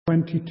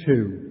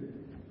22,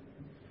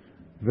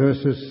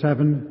 verses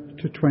 7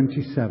 to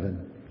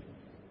 27.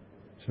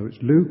 So it's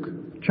Luke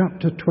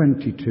chapter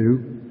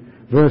 22,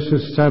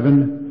 verses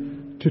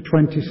 7 to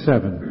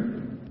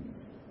 27,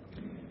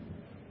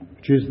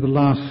 which is the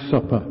Last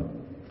Supper.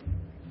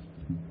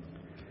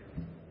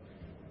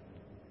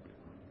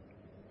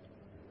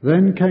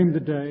 Then came the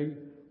day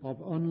of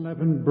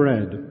unleavened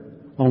bread,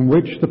 on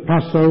which the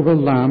Passover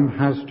lamb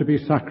has to be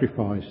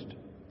sacrificed.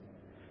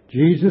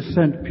 Jesus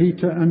sent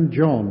Peter and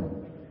John,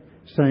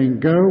 saying,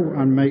 "Go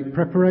and make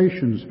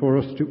preparations for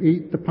us to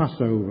eat the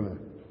Passover."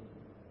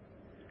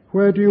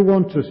 "Where do you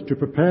want us to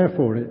prepare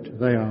for it?"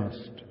 they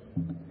asked.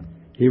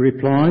 He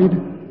replied,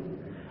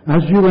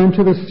 "As you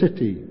enter the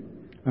city,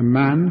 a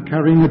man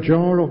carrying a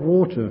jar of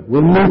water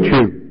will meet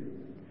you.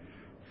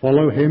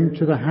 Follow him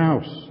to the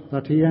house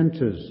that he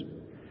enters,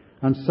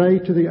 and say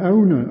to the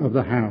owner of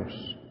the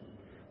house,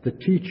 'The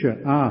teacher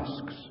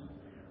asks,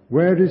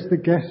 where is the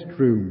guest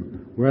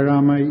room where I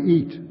may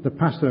eat the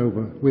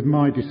Passover with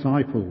my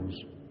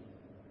disciples?'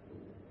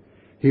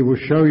 He will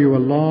show you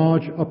a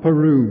large upper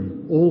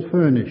room, all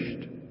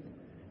furnished.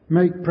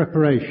 Make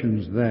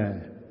preparations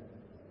there."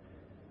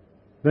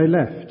 They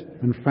left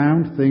and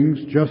found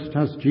things just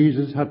as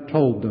Jesus had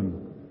told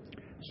them,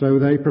 so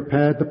they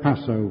prepared the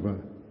Passover.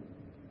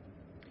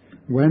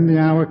 When the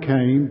hour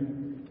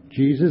came,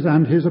 Jesus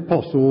and his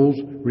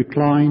apostles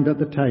reclined at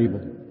the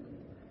table,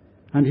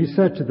 and he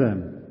said to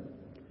them,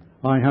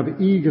 "I have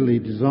eagerly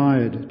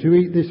desired to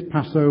eat this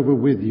Passover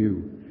with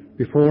you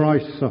before I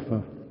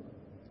suffer.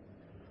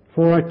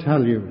 For I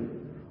tell you,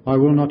 I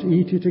will not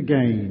eat it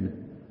again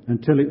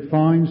until it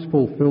finds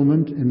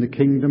fulfillment in the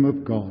kingdom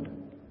of God."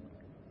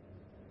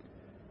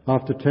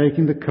 After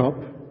taking the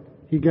cup,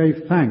 he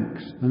gave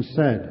thanks and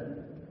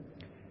said,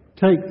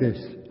 "Take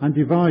this and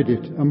divide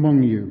it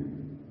among you.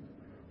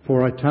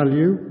 For I tell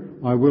you,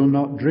 I will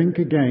not drink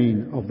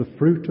again of the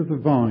fruit of the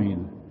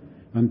vine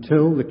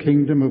until the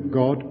kingdom of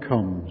God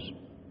comes."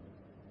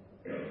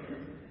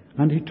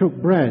 And he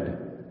took bread,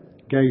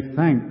 gave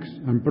thanks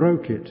and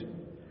broke it,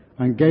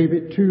 and gave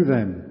it to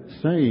them,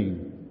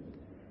 saying,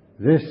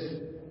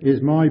 "This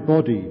is my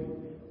body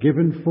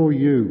given for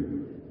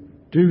you.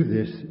 Do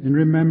this in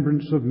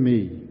remembrance of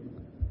me."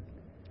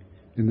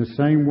 In the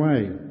same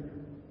way,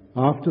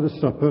 after the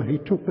supper, he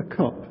took the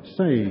cup,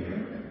 saying,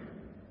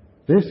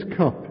 "This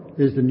cup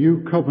is the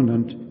new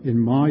covenant in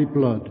my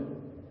blood,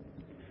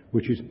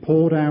 which is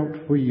poured out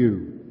for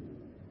you.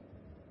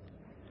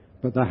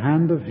 But the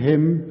hand of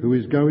him who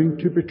is going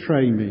to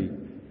betray me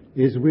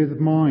is with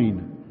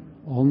mine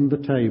on the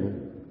table.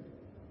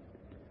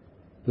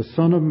 The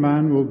Son of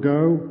Man will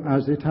go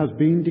as it has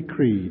been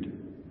decreed,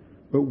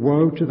 but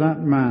woe to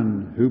that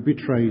man who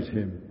betrays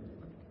him."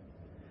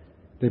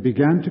 They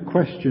began to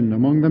question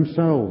among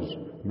themselves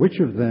which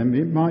of them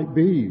it might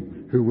be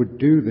who would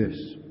do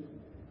this.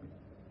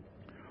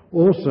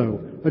 Also,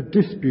 a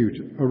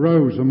dispute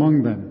arose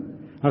among them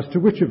as to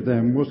which of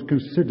them was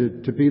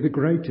considered to be the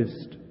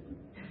greatest.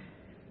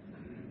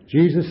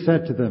 Jesus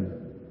said to them,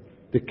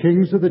 "The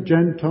kings of the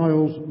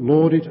Gentiles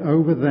lord it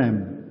over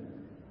them,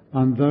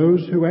 and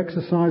those who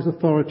exercise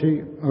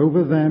authority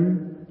over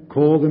them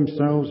call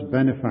themselves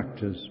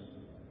benefactors.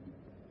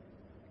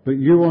 But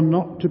you are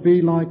not to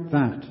be like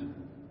that.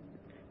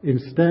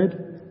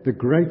 Instead, the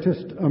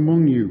greatest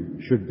among you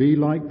should be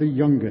like the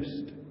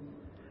youngest,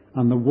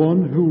 and the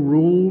one who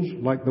rules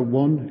like the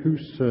one who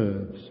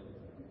serves.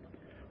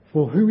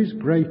 For who is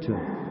greater,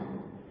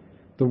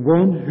 the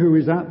one who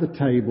is at the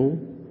table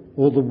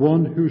or the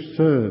one who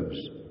serves?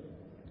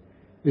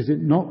 Is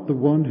it not the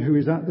one who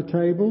is at the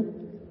table?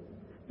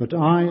 But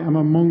I am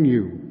among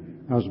you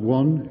as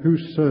one who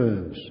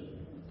serves."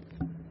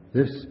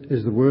 This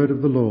is the word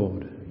of the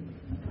Lord.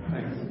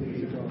 Thanks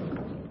be to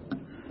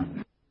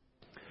God.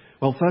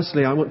 Well,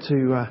 firstly, I want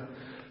to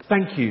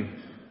thank you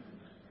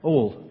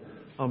all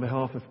on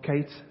behalf of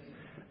Kate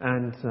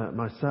and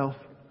myself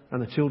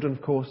and the children,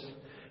 of course,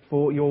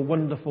 for your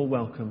wonderful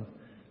welcome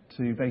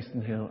to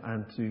Bayston Hill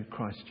and to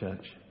Christ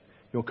Church.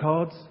 Your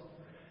cards,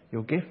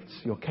 your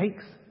gifts, your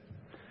cakes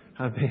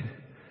have been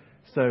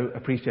so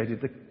appreciated.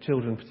 The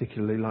children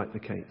particularly like the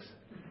cakes.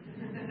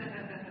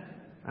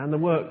 And the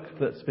work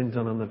that's been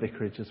done on the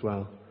vicarage as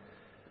well.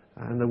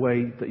 And the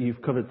way that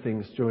you've covered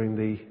things during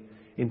the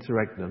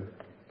interregnum.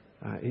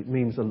 It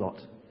means a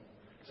lot.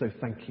 So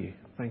thank you.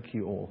 Thank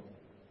you all.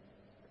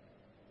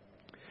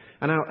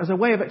 And now, as a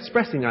way of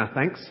expressing our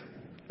thanks,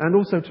 and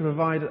also to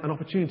provide an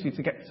opportunity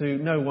to get to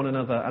know one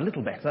another a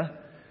little better,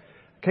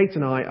 Kate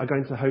and I are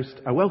going to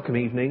host a welcome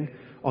evening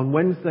on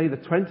Wednesday the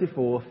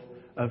 24th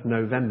of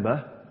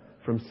November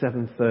from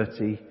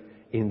 7:30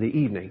 in the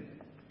evening.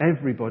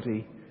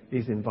 Everybody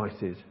is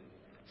invited.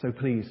 So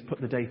please put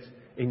the date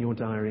in your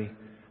diary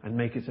and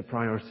make it a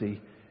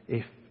priority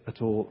if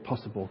at all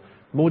possible.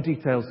 More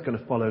details are going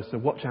to follow, so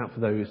watch out for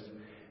those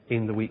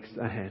in the weeks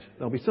ahead.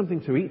 There'll be something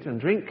to eat and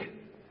drink,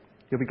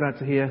 you'll be glad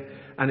to hear,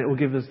 and it will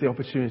give us the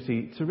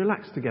opportunity to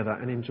relax together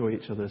and enjoy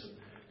each other's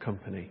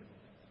company.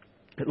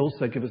 It'll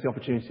also give us the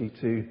opportunity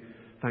to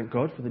thank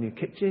God for the new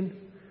kitchen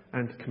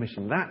and to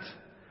commission that.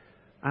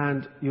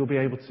 And you'll be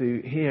able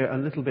to hear a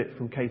little bit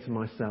from Kate and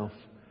myself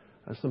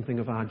as something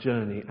of our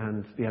journey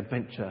and the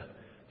adventure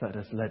that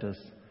has led us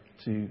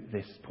to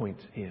this point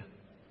here.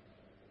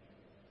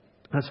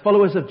 As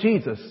followers of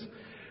Jesus,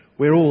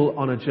 we're all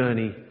on a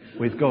journey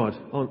with God,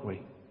 aren't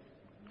we?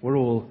 We're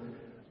all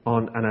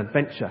on an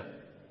adventure.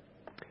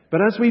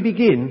 But as we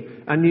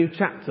begin a new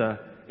chapter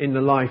in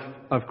the life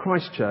of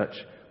Christchurch,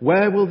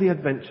 where will the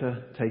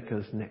adventure take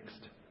us next?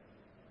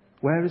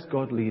 Where is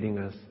God leading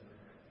us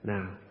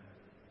now?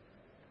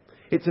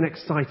 It's an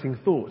exciting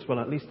thought. Well,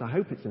 at least I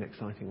hope it's an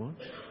exciting one.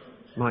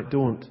 Might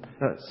daunt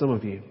some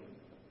of you.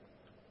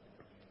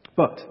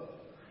 But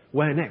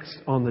where next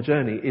on the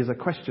journey is a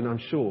question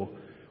I'm sure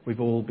we've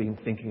all been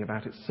thinking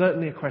about. It's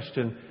certainly a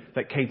question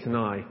that Kate and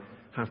I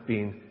have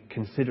been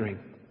considering.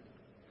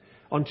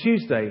 On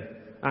Tuesday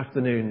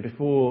afternoon,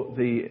 before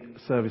the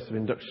service of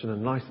induction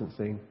and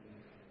licensing,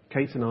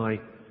 Kate and I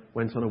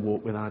went on a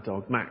walk with our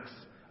dog Max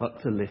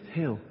up to Lyth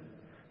Hill.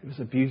 It was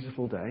a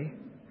beautiful day,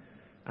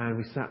 and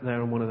we sat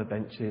there on one of the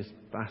benches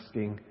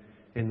basking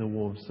in the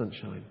warm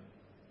sunshine,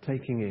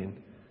 taking in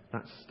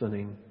that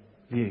stunning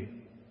view.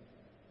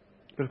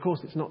 But of course,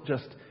 it's not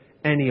just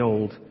any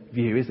old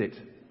view, is it?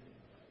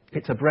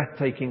 It's a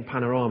breathtaking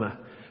panorama.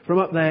 From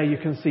up there you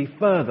can see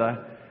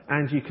further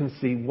and you can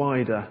see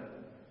wider.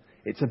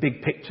 It's a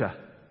big picture.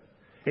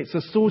 It's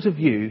a sort of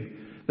view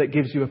that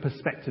gives you a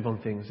perspective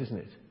on things, isn't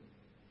it?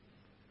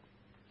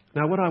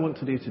 Now, what I want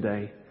to do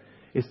today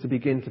is to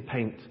begin to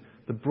paint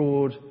the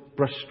broad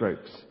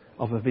brushstrokes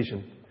of a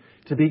vision.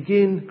 To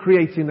begin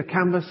creating the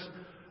canvas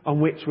on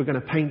which we're going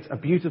to paint a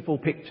beautiful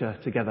picture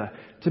together.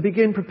 To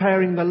begin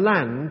preparing the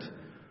land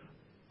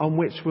on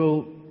which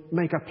we'll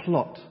make a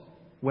plot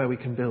where we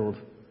can build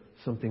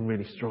something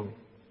really strong.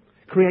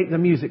 Create the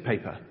music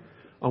paper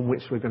on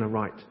which we're going to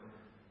write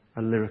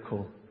a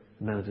lyrical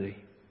melody.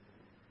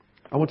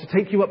 I want to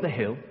take you up the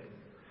hill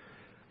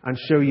and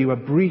show you a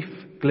brief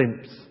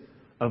glimpse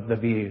of the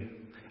view.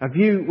 A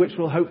view which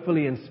will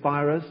hopefully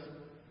inspire us,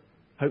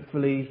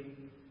 hopefully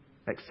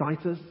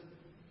excite us.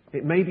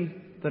 It may be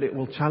that it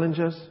will challenge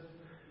us,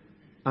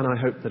 and I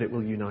hope that it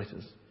will unite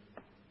us.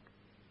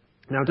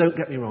 Now, don't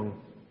get me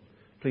wrong.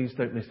 Please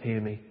don't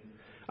mishear me.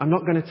 I'm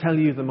not going to tell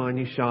you the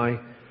minutiae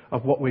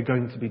of what we're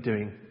going to be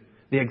doing,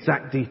 the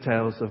exact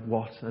details of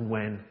what and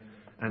when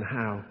and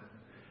how.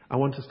 I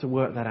want us to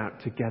work that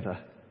out together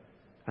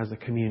as a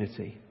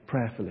community,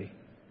 prayerfully,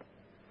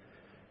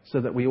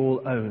 so that we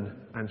all own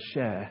and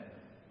share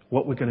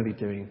what we're going to be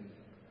doing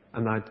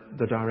and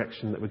the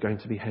direction that we're going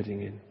to be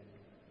heading in.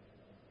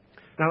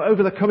 Now,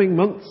 over the coming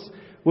months,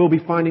 we'll be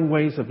finding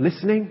ways of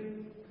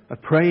listening,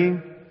 of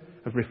praying,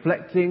 of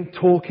reflecting,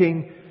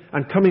 talking,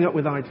 and coming up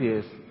with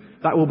ideas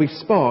that will be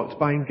sparked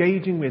by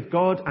engaging with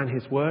God and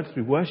His Word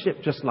through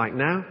worship, just like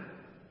now,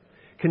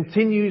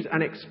 continued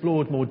and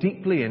explored more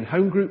deeply in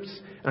home groups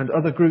and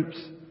other groups,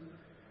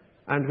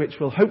 and which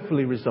will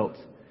hopefully result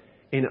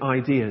in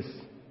ideas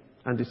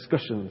and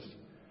discussions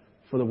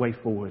for the way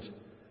forward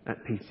at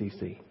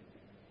PCC.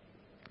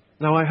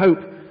 Now, I hope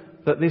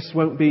that this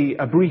won't be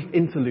a brief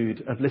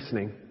interlude of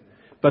listening,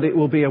 but it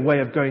will be a way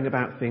of going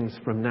about things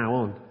from now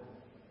on.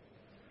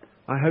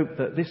 I hope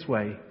that this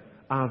way,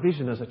 our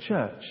vision as a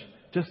church,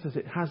 just as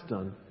it has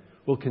done,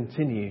 will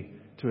continue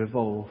to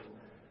evolve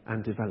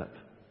and develop.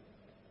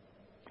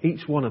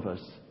 Each one of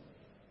us,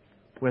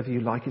 whether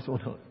you like it or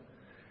not,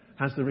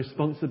 has the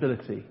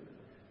responsibility,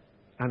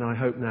 and I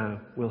hope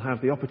now will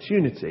have the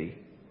opportunity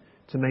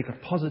to make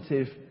a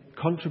positive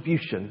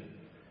contribution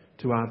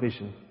to our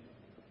vision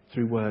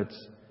through words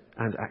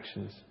and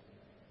actions.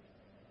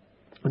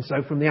 And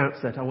so from the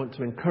outset, I want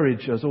to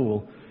encourage us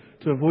all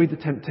to avoid the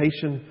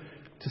temptation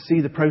to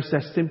see the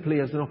process simply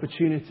as an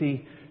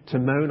opportunity to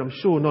moan. I'm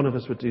sure none of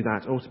us would do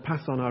that, or to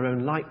pass on our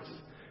own likes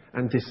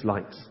and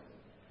dislikes.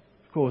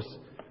 Of course,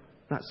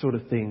 that sort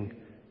of thing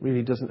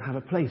really doesn't have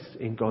a place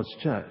in God's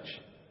church.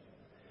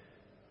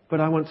 But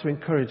I want to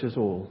encourage us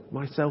all,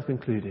 myself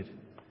included,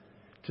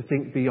 to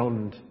think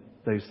beyond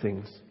those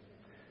things,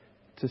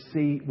 to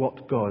see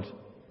what God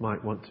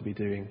might want to be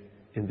doing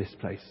in this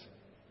place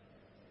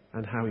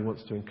and how He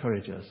wants to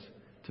encourage us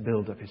to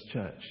build up His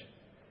church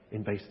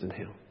in Bayston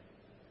Hill.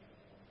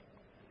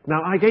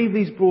 Now, I gave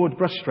these broad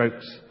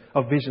brushstrokes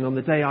of vision on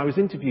the day I was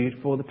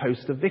interviewed for the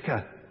post of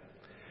vicar.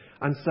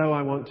 And so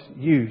I want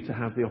you to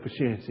have the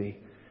opportunity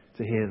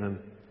to hear them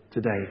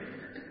today.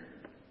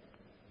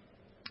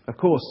 Of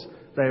course,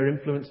 they are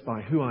influenced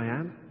by who I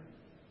am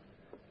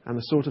and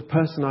the sort of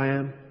person I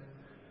am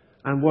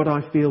and what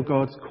I feel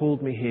God's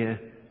called me here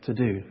to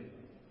do.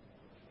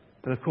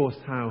 And of course,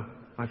 how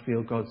I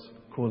feel God's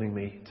calling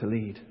me to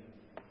lead.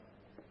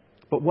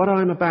 But what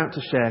I'm about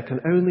to share can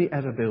only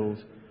ever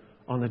build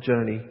on the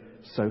journey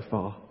so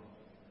far.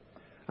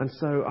 And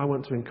so I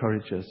want to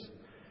encourage us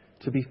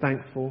to be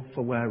thankful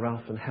for where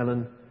Ralph and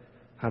Helen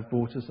have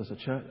brought us as a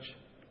church,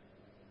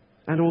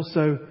 and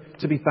also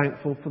to be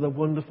thankful for the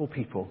wonderful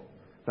people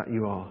that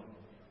you are,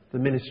 the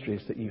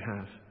ministries that you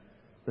have,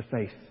 the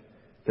faith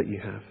that you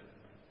have.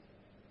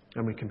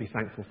 And we can be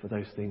thankful for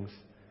those things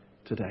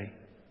today.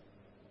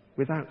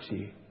 Without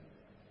you,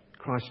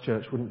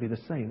 Christchurch wouldn't be the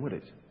same, would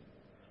it?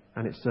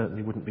 And it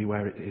certainly wouldn't be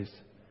where it is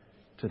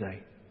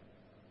today.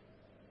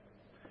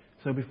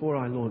 So before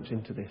I launch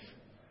into this,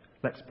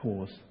 let's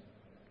pause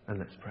and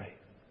let's pray.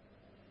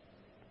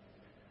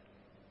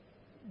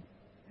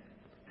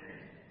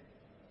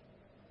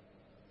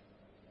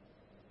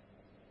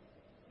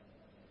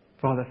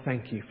 Father,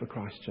 thank you for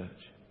Christchurch.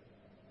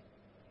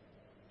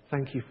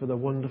 Thank you for the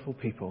wonderful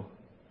people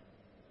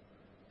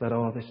that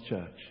are this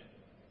church.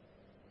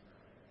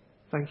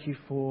 Thank you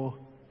for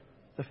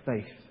the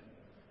faith,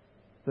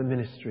 the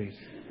ministries,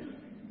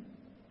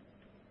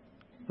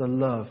 the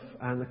love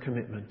and the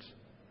commitment,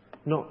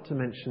 not to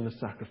mention the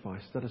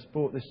sacrifice that has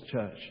brought this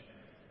church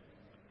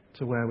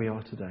to where we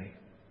are today.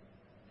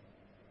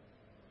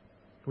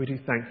 We do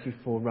thank you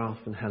for Ralph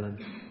and Helen,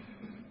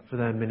 for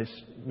their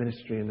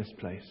ministry in this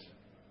place.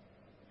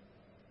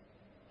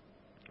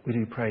 We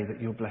do pray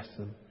that you'll bless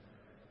them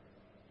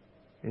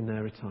in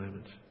their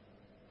retirement.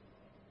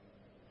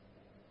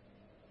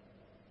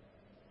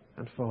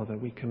 And Father,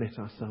 we commit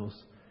ourselves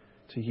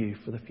to you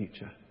for the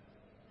future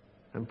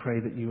and pray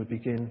that you would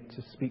begin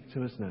to speak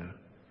to us now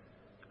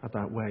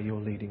about where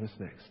you're leading us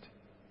next.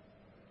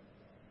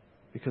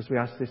 Because we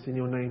ask this in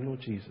your name, Lord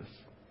Jesus.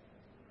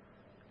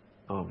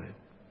 Amen.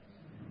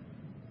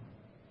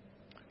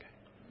 Okay.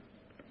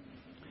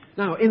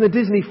 Now, in the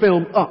Disney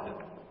film Up,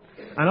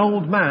 an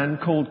old man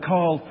called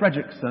Carl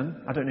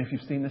Fredricksen, I don't know if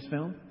you've seen this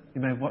film.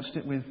 You may have watched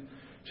it with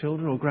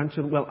children or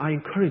grandchildren. Well, I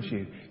encourage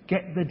you,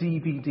 get the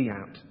DVD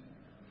out.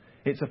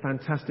 It's a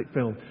fantastic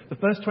film. The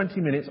first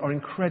 20 minutes are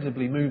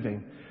incredibly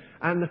moving.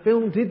 And the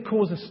film did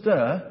cause a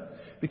stir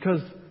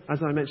because, as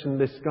I mentioned,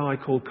 this guy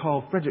called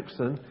Carl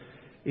Fredricksen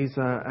is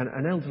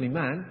an elderly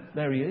man.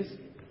 There he is.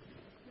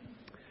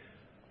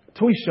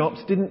 Toy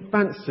shops didn't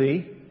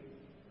fancy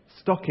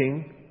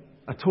stocking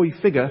a toy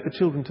figure for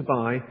children to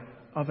buy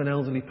of an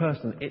elderly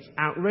person. It's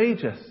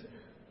outrageous,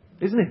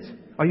 isn't it?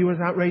 Are you as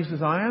outraged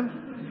as I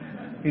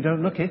am? You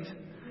don't look it.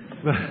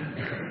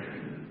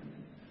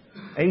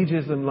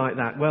 Ageism like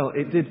that. Well,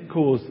 it did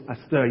cause a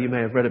stir. You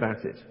may have read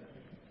about it.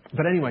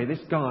 But anyway, this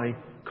guy,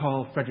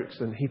 Carl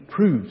Fredricksen, he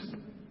proves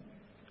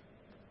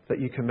that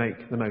you can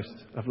make the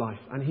most of life.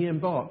 And he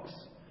embarks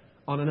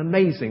on an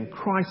amazing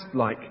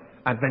Christ-like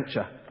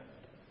adventure.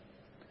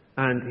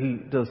 And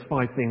he does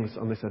 5 things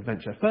on this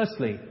adventure.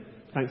 Firstly,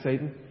 thanks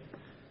Aidan,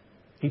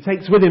 he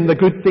takes with him the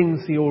good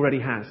things he already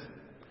has.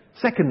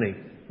 Secondly,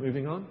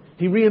 moving on,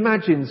 he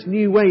reimagines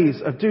new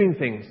ways of doing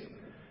things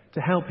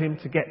to help him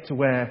to get to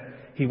where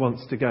he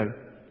wants to go.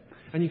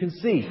 And you can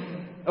see,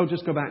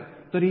 just go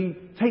back, that he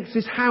takes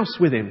his house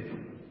with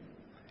him.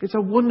 It's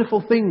a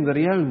wonderful thing that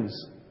he owns.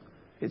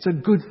 It's a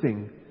good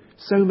thing.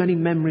 So many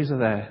memories are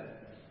there.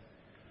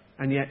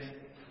 And yet,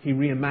 he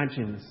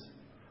reimagines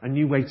a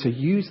new way to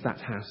use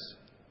that house.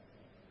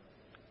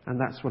 And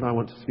that's what I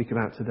want to speak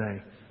about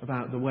today.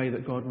 About the way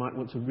that God might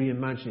want to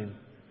reimagine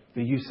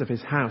the use of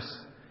his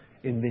house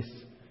in this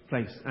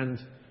place. And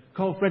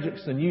Carl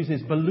Fredricksen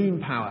uses balloon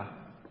power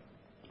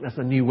as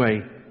a new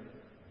way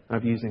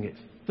of using it.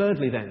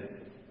 Thirdly then,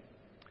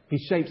 he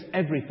shapes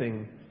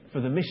everything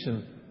for the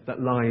mission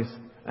that lies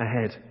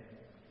ahead.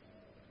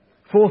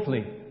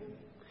 Fourthly,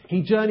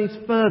 he journeys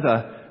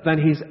further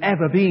than he's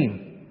ever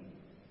been.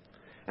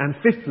 And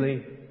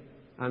fifthly,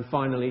 and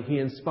finally, he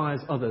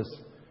inspires others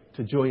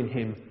to join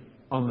him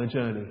on the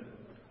journey.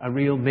 A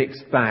real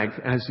mixed bag,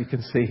 as you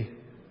can see.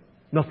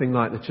 Nothing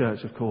like the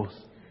church, of course.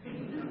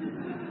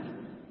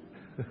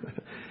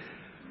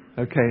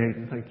 Okay,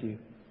 Aidan, thank you.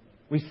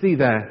 We see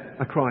there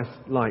a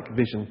Christ-like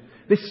vision.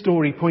 This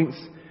story points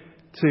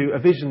to a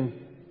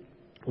vision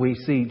we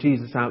see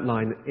Jesus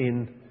outline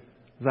in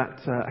that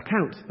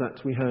account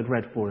that we heard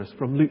read for us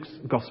from Luke's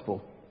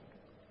Gospel,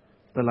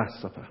 the Last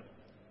Supper.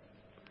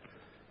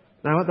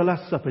 Now, at the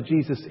Last Supper,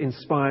 Jesus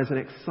inspires an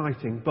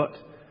exciting, but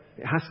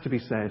it has to be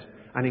said,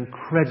 an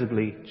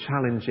incredibly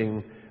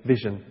challenging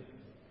vision.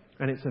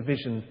 And it's a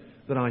vision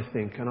that I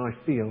think and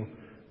I feel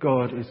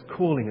God is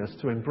calling us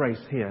to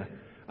embrace here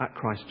at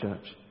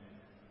Christchurch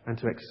and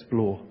to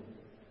explore.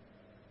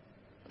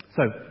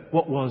 So,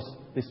 what was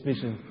this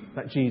vision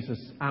that Jesus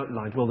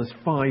outlined? Well, there's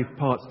 5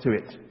 parts to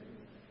it.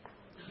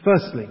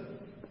 Firstly,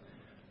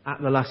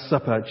 at the Last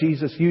Supper,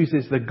 Jesus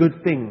uses the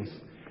good things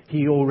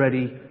he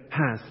already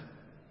has.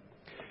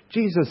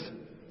 Jesus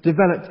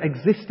developed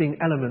existing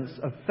elements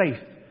of faith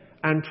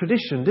and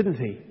tradition, didn't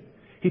he?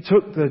 He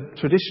took the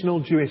traditional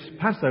Jewish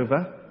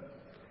Passover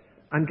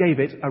and gave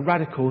it a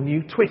radical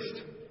new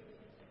twist.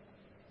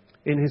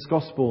 In his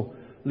Gospel,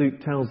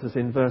 Luke tells us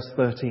in verse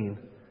 13,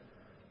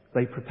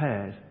 they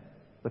prepared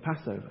the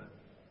Passover.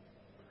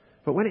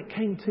 But when it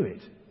came to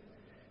it,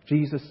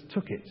 Jesus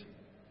took it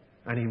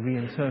and he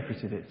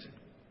reinterpreted it.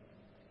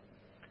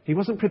 He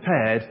wasn't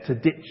prepared to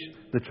ditch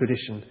the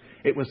tradition.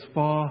 It was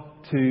far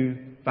too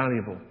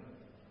valuable.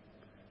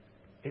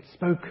 It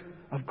spoke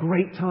of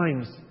great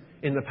times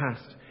in the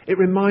past. It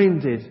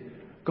reminded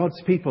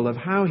God's people of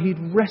how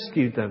he'd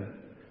rescued them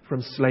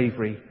from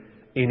slavery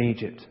in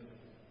Egypt.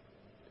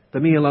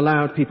 The meal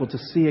allowed people to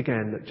see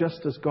again that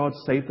just as God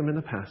saved them in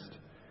the past,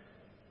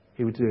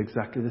 he would do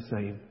exactly the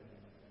same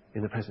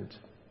in the present.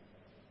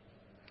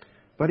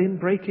 But in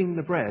breaking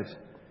the bread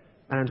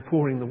and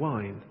pouring the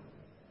wine,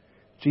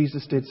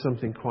 Jesus did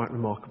something quite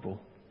remarkable.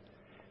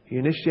 He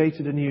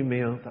initiated a new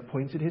meal that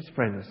pointed his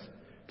friends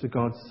to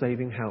God's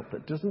saving help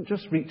that doesn't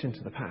just reach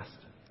into the past,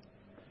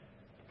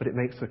 but it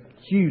makes a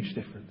huge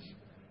difference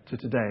to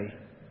today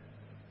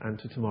and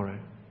to tomorrow.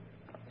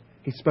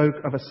 He spoke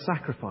of a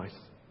sacrifice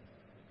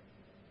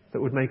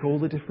that would make all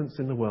the difference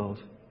in the world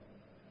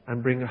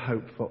and bring a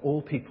hope for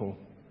all people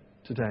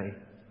today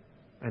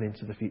and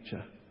into the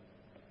future.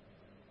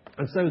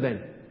 And so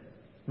then,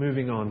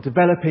 moving on,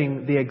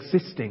 developing the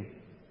existing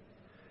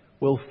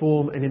will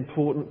form an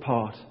important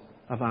part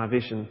of our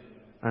vision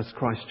as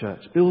Christ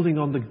Church, building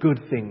on the good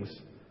things,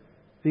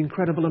 the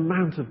incredible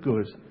amount of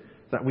good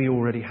that we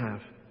already have,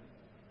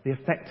 the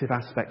effective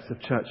aspects of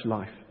church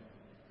life.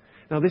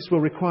 Now, this will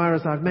require,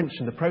 as I've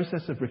mentioned, a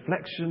process of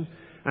reflection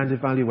and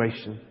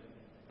evaluation,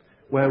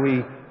 where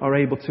we are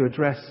able to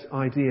address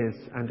ideas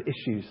and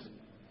issues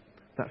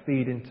that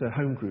feed into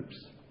home groups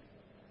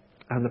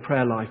and the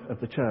prayer life of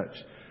the church,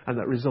 and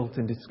that result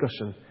in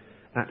discussion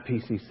at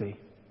PCC.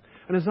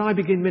 And as I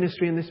begin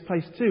ministry in this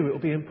place too, it will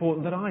be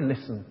important that I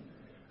listen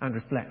and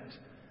reflect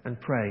and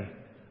pray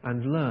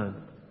and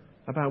learn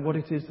about what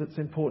it is that's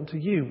important to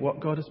you, what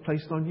God has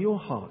placed on your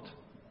heart,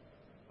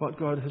 what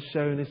God has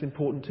shown is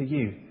important to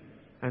you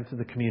and to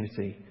the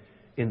community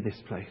in this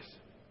place.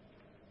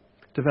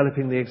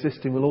 Developing the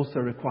existing will also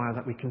require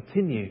that we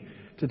continue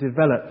to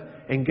develop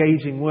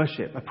engaging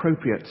worship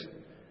appropriate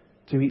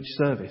to each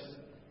service,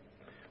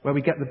 where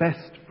we get the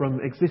best from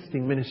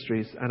existing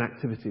ministries and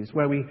activities,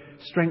 where we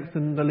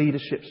strengthen the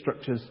leadership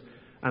structures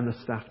and the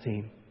staff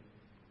team,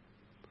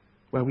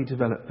 where we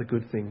develop the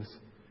good things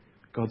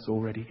God's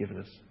already given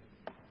us.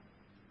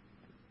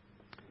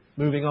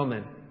 Moving on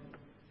then.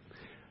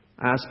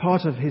 As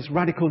part of his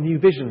radical new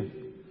vision,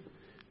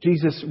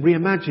 Jesus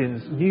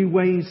reimagines new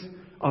ways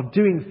of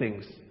doing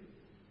things.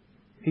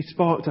 He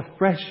sparked a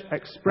fresh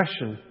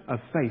expression of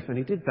faith, and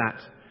he did that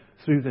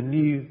through the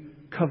new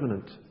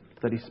covenant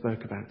that he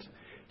spoke about.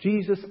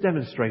 Jesus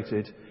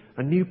demonstrated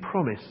a new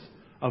promise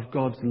of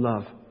God's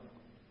love,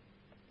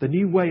 the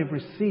new way of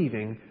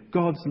receiving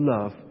God's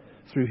love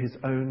through his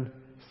own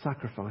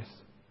sacrifice.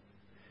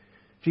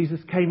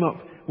 Jesus came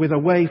up with a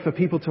way for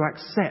people to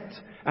accept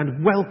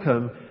and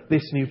welcome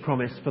this new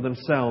promise for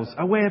themselves,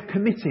 a way of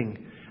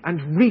committing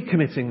and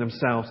recommitting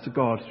themselves to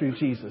God through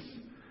Jesus,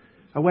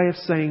 a way of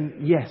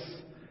saying yes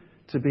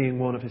to being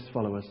one of his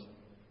followers.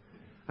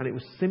 And it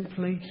was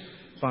simply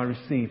by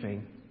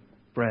receiving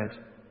bread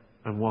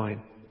and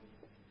wine.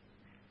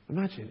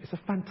 Imagine, it's a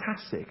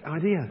fantastic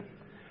idea.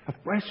 A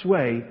fresh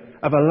way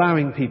of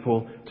allowing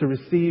people to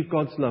receive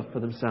God's love for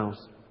themselves.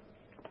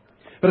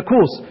 But of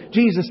course,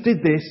 Jesus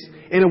did this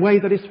in a way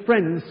that his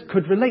friends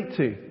could relate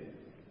to.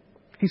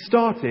 He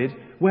started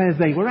where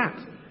they were at,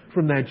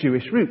 from their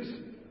Jewish roots,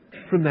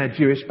 from their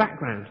Jewish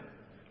background,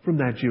 from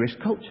their Jewish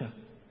culture.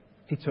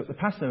 He took the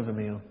Passover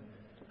meal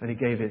and he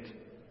gave it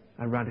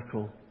a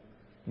radical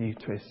new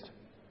twist.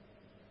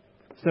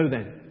 So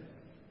then,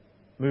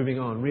 moving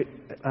on,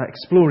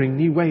 exploring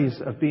new ways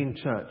of being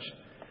church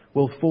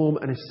will form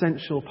an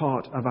essential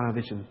part of our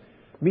vision,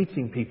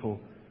 meeting people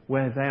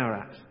where they are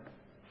at,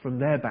 from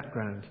their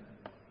background,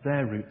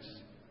 their roots,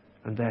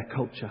 and their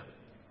culture.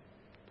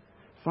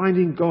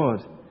 Finding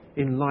God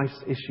in life's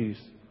issues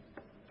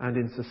and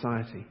in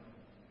society.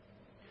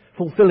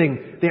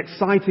 Fulfilling the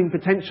exciting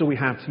potential we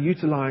have to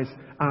utilise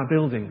our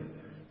building,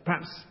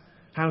 perhaps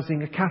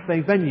housing a cafe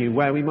venue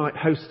where we might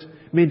host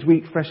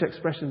midweek fresh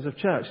expressions of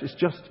church. It's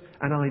just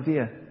an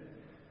idea.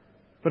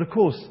 But of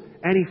course,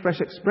 any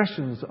fresh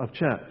expressions of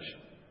church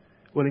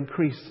will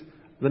increase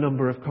the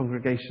number of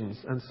congregations,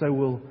 and so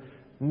will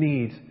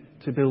need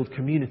to build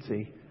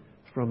community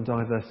from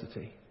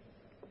diversity.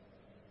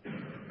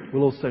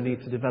 We'll also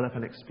need to develop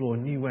and explore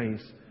new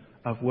ways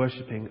of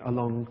worshipping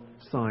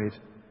alongside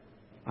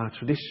our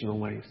traditional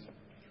ways.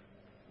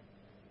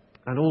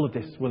 And all of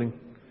this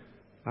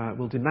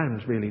will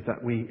demand, really,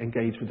 that we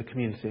engage with the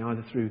community,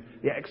 either through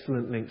the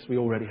excellent links we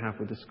already have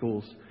with the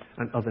schools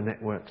and other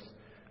networks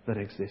that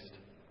exist.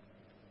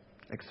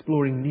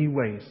 Exploring new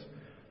ways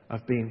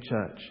of being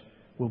church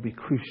will be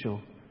crucial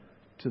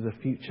to the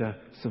future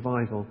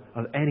survival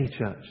of any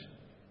church,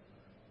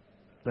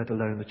 let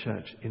alone the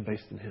church in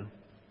Bayston Hill.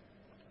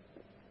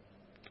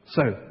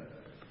 So,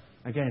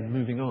 again,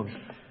 moving on.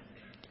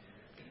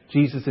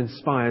 Jesus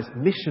inspires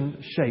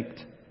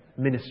mission-shaped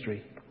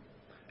ministry.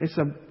 It's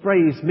a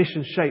phrase,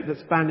 mission-shaped,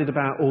 that's bandied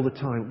about all the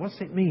time. What's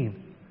it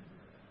mean?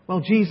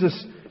 Well,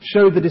 Jesus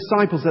showed the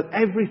disciples that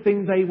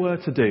everything they were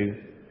to do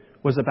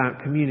was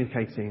about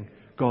communicating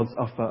God's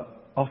offer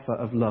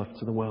of love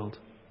to the world.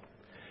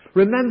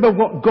 Remember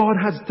what God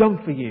has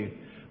done for you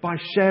by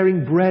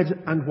sharing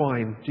bread and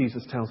wine,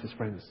 Jesus tells his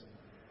friends.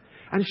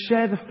 And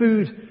share the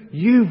food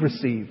you've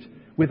received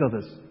with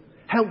others.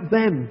 Help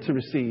them to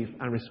receive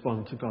and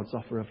respond to God's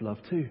offer of love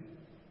too.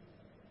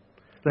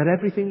 Let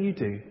everything you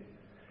do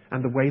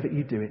and the way that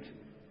you do it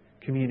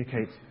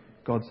communicate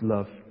God's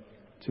love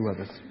to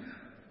others.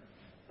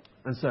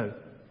 And so,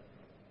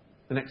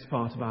 the next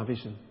part of our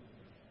vision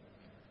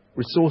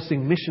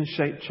Resourcing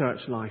mission-shaped church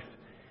life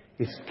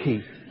is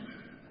key.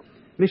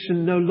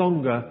 Mission no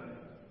longer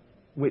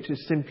which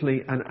is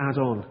simply an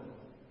add-on.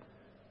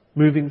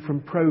 Moving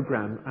from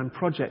programme and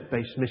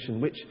project-based mission,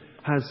 which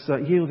has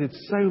yielded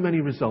so many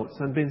results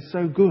and been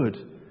so good,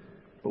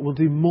 but we'll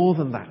do more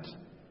than that.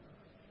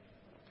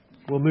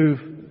 We'll move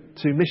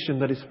to mission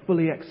that is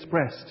fully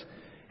expressed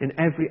in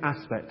every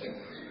aspect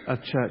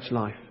of church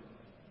life.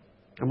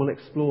 And we'll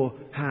explore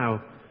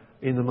how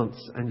in the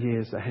months and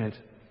years ahead.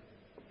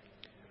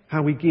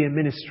 How we gear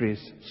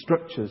ministries,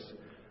 structures,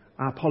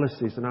 our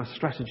policies and our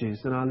strategies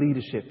and our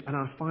leadership and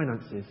our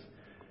finances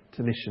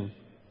to mission.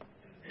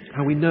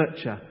 How we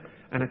nurture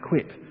and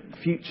equip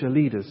future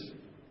leaders.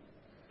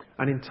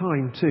 And in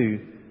time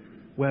too,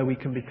 where we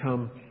can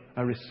become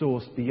a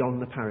resource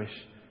beyond the parish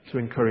to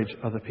encourage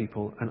other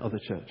people and other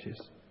churches.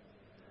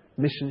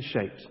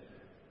 Mission-shaped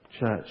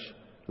church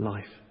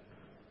life.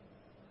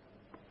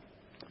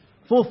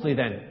 Fourthly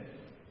then,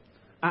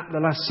 at the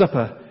Last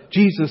Supper,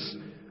 Jesus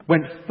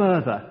went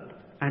further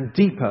and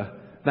deeper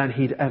than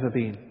he'd ever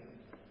been.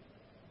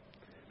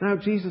 Now,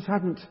 Jesus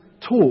hadn't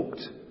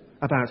talked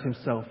about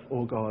himself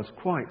or God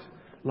quite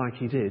like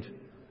he did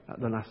at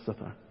the Last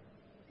Supper.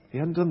 He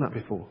hadn't done that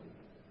before.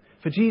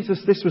 For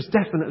Jesus, this was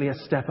definitely a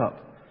step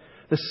up.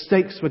 The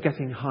stakes were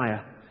getting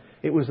higher.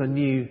 It was a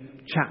new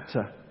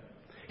chapter.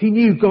 He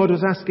knew God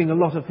was asking a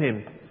lot of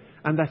him,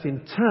 and that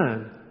in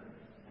turn,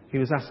 he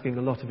was asking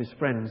a lot of his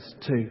friends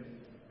too.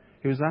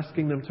 He was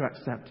asking them to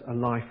accept a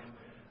life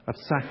of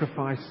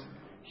sacrifice,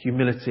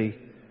 humility,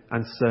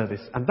 and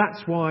service. And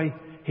that's why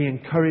he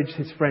encouraged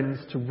his friends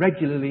to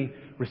regularly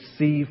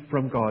receive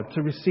from God,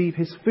 to receive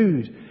his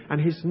food and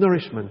his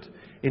nourishment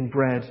in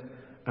bread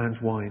and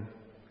wine,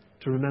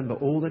 to remember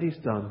all that he's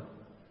done,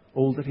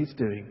 all that he's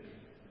doing,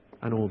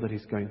 and all that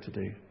he's going to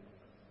do.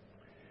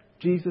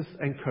 Jesus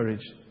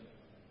encourages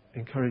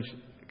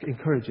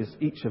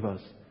each of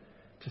us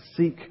to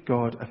seek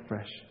God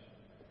afresh,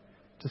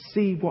 to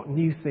see what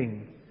new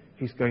thing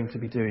he's going to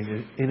be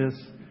doing in us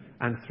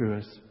and through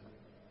us.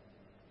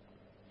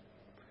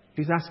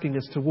 He's asking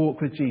us to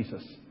walk with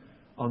Jesus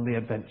on the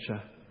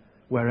adventure,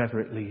 wherever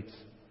it leads.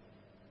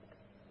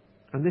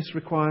 And this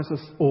requires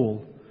us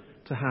all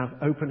to have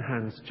open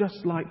hands,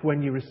 just like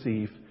when you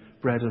receive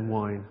bread and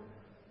wine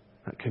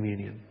at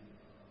communion.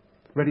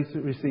 Ready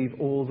to receive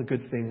all the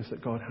good things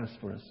that God has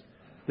for us.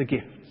 The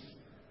gifts,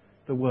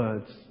 the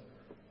words,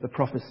 the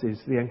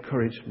prophecies, the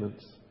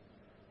encouragements,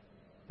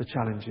 the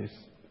challenges.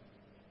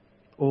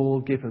 All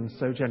given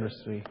so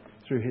generously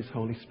through his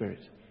Holy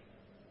Spirit.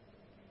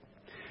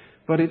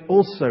 But it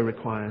also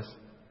requires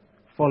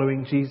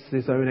following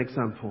Jesus' own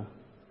example,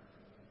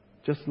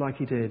 just like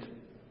he did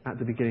at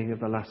the beginning of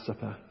the Last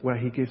Supper, where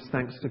he gives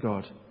thanks to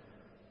God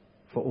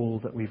for all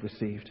that we've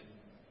received.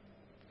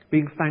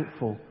 Being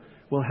thankful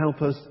will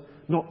help us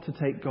not to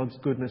take God's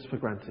goodness for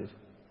granted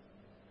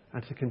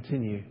and to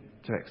continue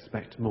to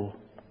expect more.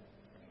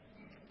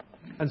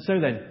 And so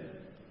then,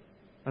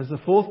 as the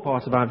fourth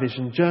part of our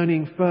vision,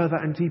 journeying further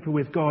and deeper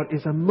with God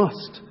is a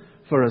must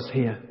for us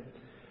here.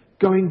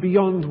 Going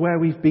beyond where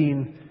we've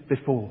been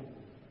before.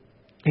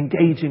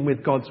 Engaging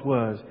with God's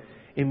Word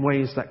in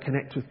ways that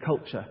connect with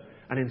culture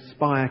and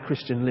inspire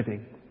Christian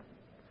living.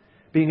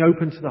 Being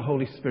open to the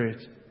Holy Spirit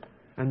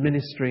and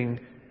ministering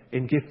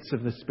in gifts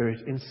of the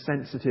Spirit in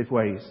sensitive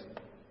ways.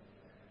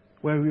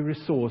 Where we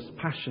resource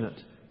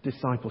passionate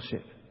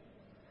discipleship.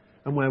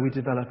 And where we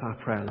develop our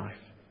prayer life,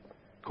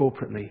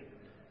 corporately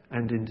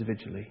and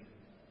individually.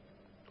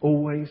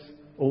 Always,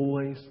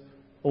 always,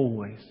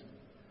 always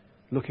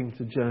looking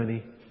to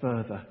journey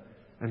further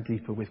and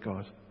deeper with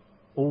God.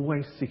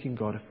 Always seeking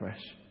God afresh.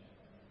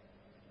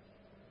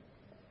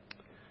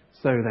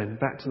 So then,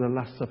 back to the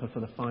Last Supper for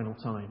the final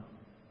time.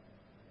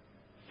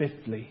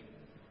 Fifthly,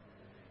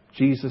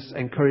 Jesus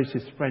encouraged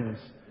his friends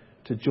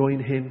to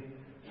join him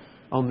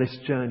on this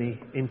journey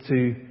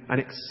into an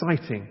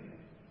exciting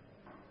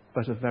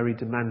but a very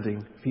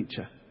demanding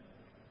future.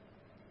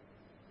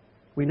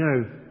 We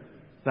know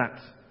that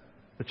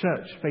the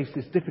church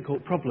faces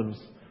difficult problems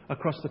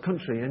across the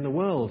country and the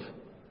world.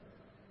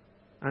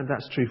 And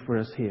that's true for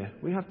us here.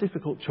 We have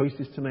difficult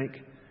choices to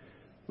make.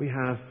 We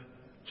have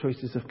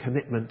choices of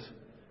commitment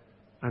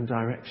and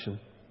direction.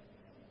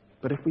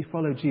 But if we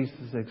follow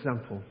Jesus'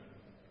 example,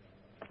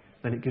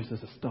 then it gives us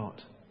a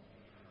start.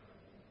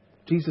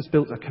 Jesus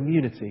built a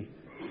community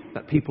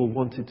that people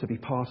wanted to be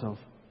part of.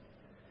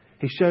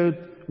 He showed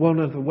one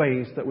of the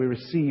ways that we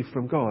receive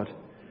from God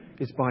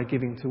is by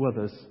giving to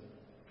others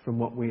from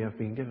what we have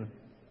been given.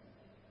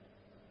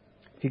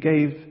 He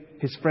gave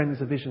his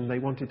friends a vision they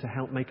wanted to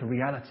help make a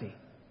reality.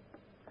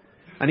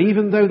 And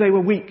even though they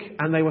were weak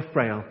and they were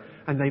frail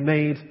and they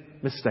made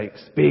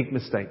mistakes, big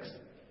mistakes,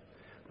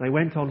 they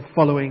went on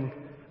following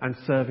and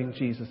serving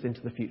Jesus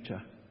into the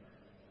future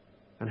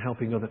and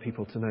helping other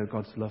people to know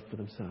God's love for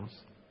themselves.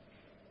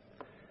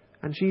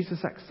 And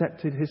Jesus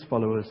accepted his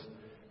followers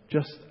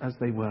just as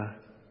they were,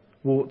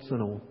 warts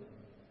and all,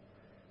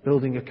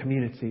 building a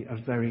community of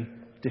very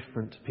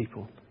different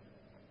people.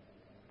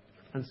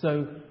 And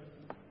so,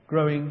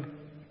 growing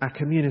a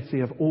community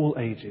of all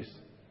ages,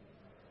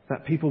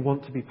 that people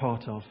want to be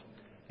part of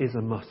is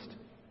a must.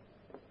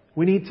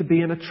 We need to be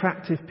an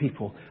attractive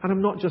people. And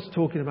I'm not just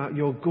talking about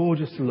your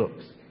gorgeous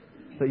looks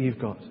that you've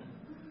got.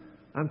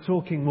 I'm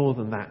talking more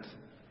than that.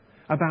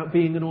 About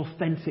being an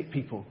authentic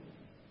people.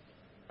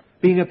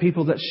 Being a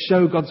people that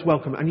show God's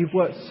welcome. And you've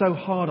worked so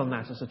hard on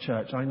that as a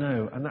church, I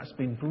know. And that's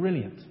been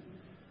brilliant.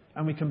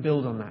 And we can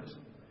build on that.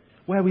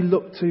 Where we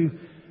look to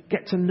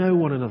get to know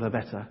one another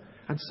better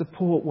and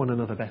support one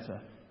another better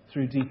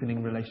through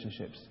deepening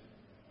relationships.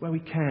 Where we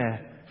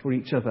care for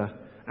each other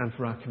and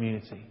for our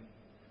community.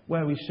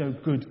 Where we show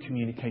good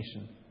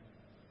communication.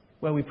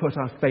 Where we put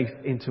our faith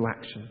into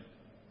action.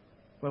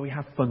 Where we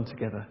have fun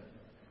together.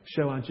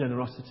 Show our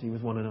generosity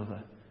with one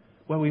another.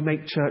 Where we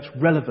make church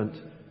relevant.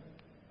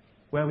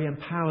 Where we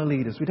empower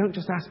leaders. We don't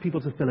just ask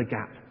people to fill a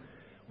gap.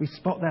 We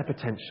spot their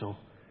potential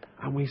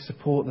and we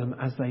support them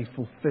as they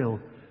fulfill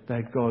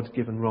their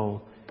God-given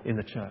role in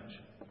the church.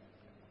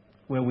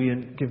 Where we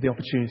give the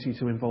opportunity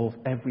to involve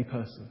every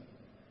person.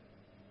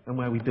 And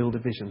where we build a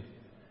vision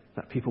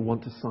that people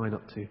want to sign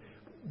up to.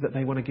 That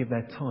they want to give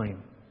their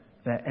time,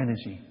 their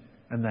energy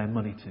and their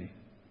money to.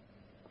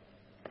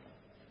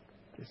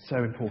 It's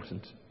so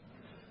important.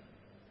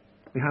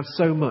 We have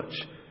so much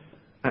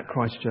at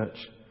Christ Church.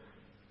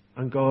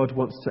 And God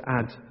wants to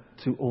add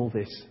to all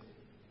this.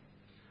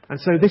 And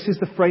so this is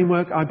the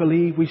framework I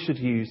believe we should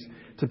use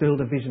to build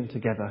a vision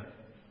together.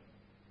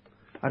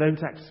 I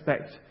don't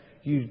expect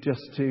you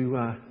just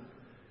to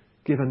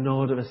give a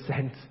nod of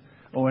assent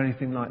or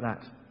anything like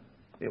that.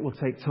 It will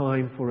take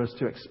time for us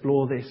to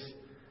explore this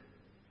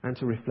and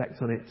to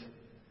reflect on it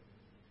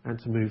and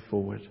to move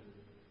forward.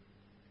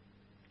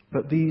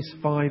 But these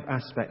 5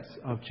 aspects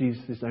of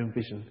Jesus' own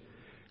vision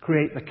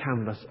create the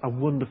canvas, a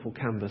wonderful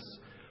canvas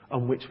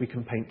on which we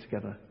can paint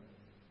together.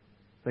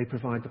 They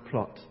provide the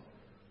plot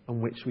on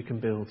which we can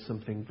build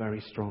something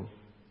very strong.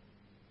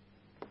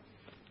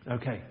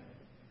 Okay,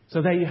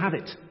 so there you have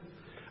it.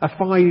 A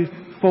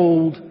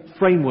 5-fold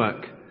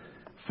framework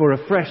for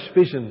a fresh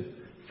vision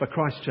for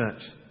Christ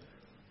Church.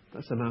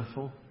 That's a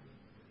mouthful.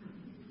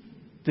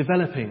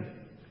 Developing,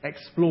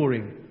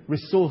 exploring,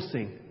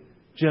 resourcing,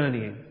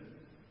 journeying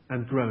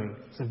and growing.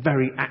 It's a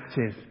very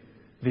active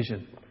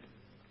vision.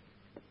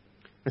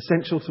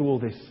 Essential to all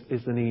this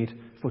is the need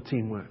for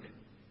teamwork.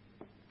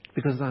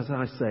 Because as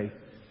I say,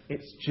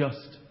 it's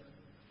just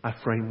a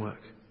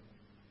framework.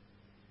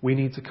 We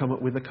need to come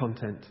up with the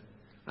content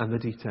and the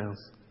details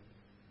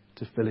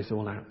to fill it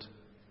all out.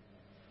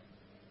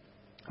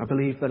 I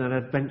believe that an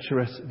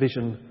adventurous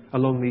vision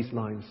along these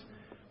lines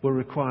will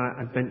require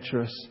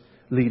adventurous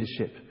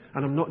leadership.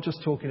 And I'm not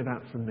just talking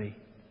about from me.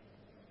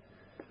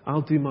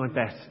 I'll do my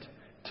best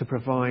to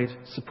provide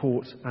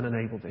support and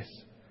enable this.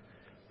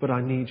 But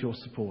I need your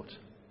support.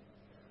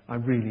 I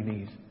really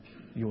need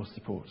your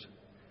support.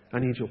 I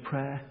need your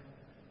prayer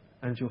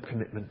and your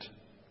commitment.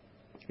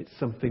 It's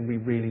something we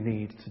really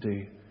need to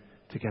do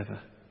together.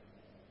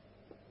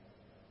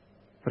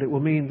 But it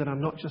will mean that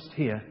I'm not just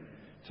here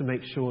to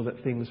make sure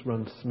that things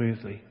run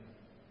smoothly.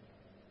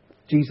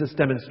 Jesus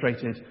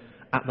demonstrated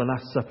at the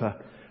Last Supper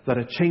that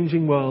a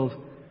changing world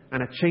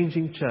and a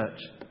changing church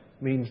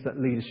means that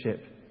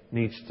leadership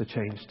needs to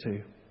change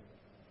too.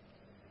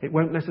 It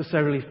won't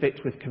necessarily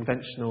fit with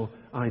conventional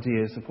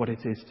ideas of what it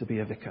is to be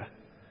a vicar.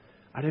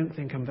 I don't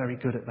think I'm very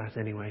good at that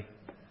anyway.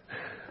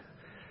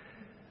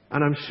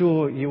 And I'm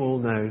sure you all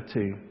know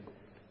too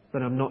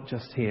that I'm not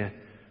just here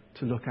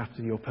to look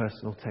after your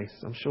personal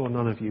tastes. I'm sure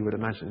none of you would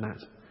imagine that.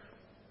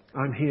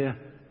 I'm here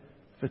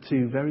for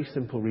 2 very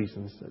simple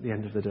reasons at the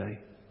end of the day.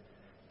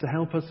 To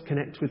help us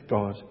connect with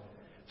God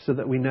so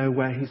that we know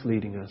where He's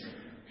leading us.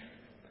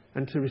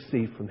 And to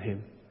receive from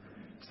Him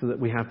so that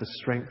we have the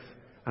strength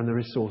and the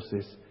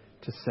resources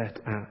to set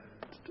out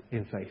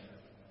in faith.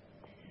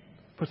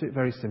 Put it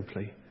very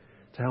simply,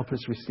 to help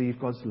us receive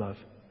God's love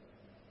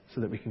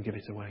so that we can give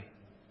it away.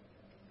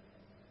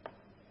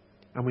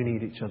 And we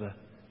need each other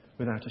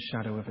without a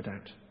shadow of a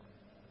doubt.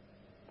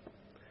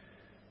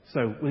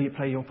 So, will you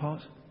play your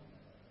part?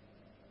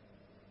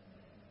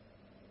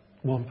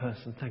 One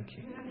person, thank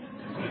you.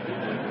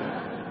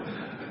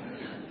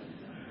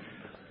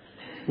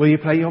 Will you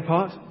play your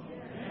part?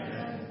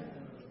 Yes.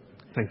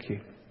 Thank you.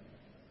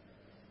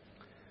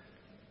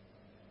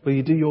 Will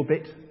you do your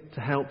bit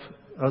to help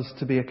us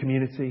to be a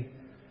community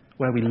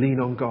where we lean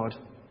on God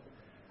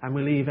and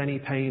we leave any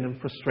pain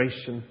and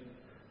frustration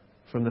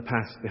from the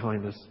past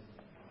behind us?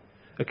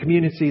 A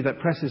community that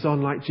presses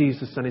on like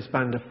Jesus and His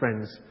band of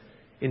friends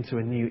into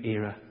a new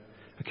era.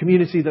 A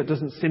community that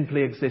doesn't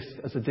simply exist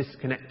as a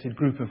disconnected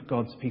group of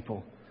God's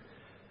people,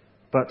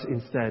 but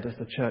instead as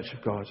the Church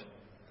of God,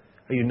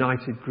 a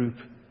united group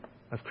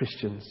of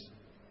Christians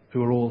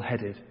who are all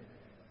headed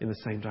in the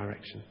same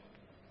direction.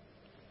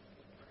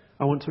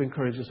 I want to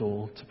encourage us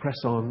all to press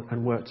on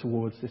and work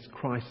towards this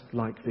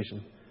Christ-like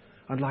vision.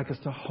 I'd like us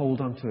to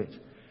hold on to it,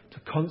 to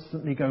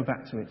constantly go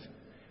back to it,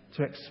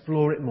 to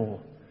explore it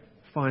more,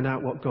 find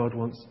out what God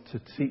wants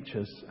to teach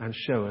us and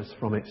show us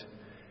from it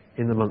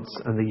in the months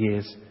and the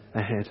years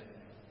ahead.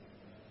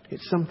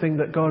 It's something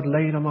that God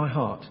laid on my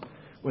heart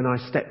when I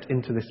stepped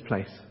into this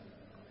place.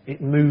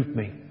 It moved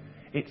me.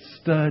 It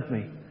stirred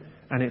me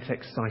and it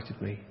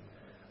excited me.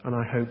 And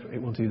I hope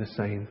it will do the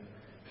same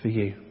for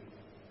you.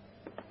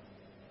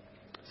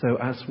 So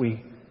as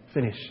we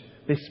finish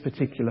this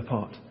particular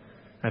part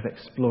of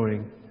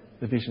exploring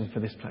the vision for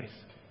this place,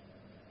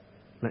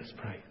 let's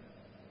pray.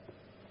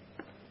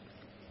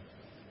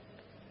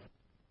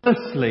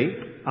 Firstly,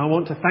 I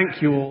want to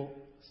thank you all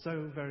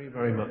so very,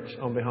 very much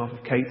on behalf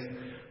of Kate,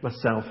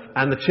 myself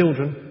and the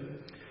children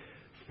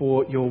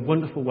for your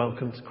wonderful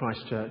welcome to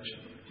Christchurch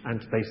and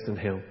to Bayston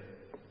Hill.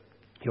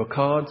 Your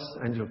cards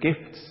and your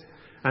gifts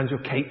and your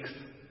cakes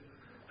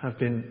have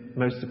been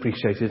most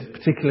appreciated,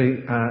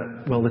 particularly,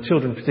 the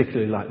children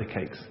particularly like the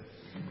cakes.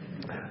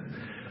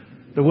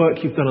 The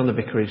work you've done on the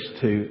vicarage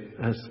too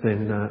has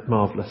been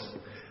marvellous,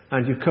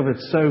 and you've covered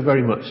so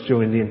very much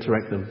during the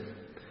interregnum.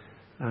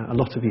 A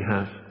lot of you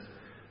have,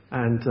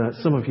 and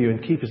some of you in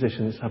key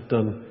positions have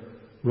done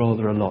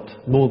rather a lot,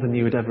 more than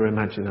you would ever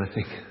imagine, I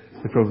think,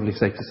 it's probably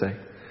safe to say.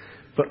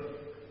 But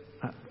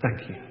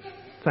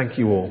thank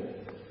you all.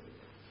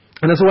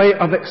 And as a way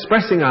of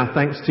expressing our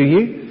thanks to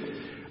you,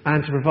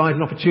 and to provide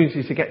an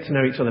opportunity to get to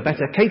know each other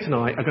better, Kate and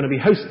I are going to be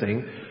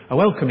hosting a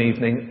welcome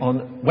evening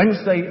on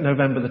Wednesday,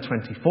 November the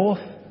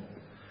 24th.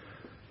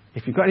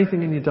 If you've got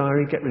anything in your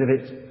diary, get rid of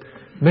it.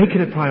 Make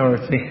it a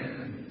priority.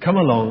 Come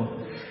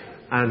along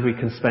and we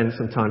can spend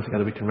some time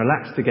together. We can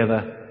relax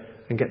together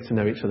and get to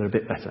know each other a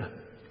bit better.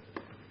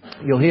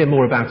 You'll hear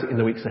more about it in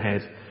the weeks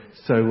ahead,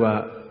 so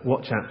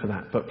watch out for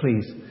that. But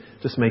please,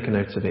 just make a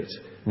note of it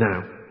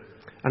now.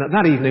 And at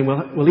that evening,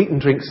 we'll eat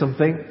and drink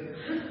something.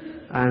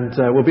 And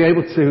we'll be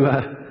able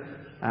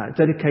to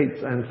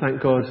dedicate and thank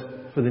God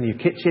for the new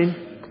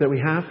kitchen that we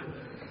have.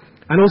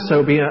 And also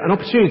it'll be an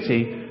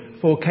opportunity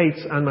for Kate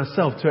and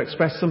myself to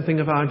express something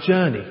of our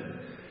journey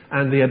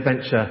and the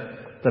adventure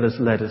that has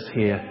led us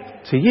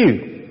here to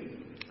you,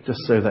 just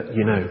so that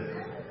you know.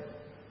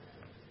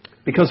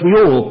 Because we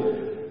all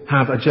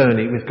have a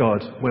journey with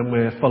God when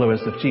we're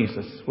followers of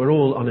Jesus. We're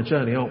all on a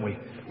journey, aren't we?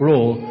 We're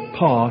all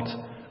part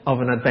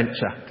of an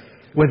adventure.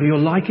 Whether you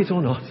like it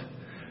or not,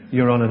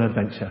 you're on an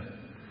adventure.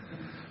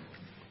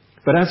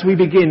 But as we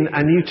begin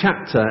a new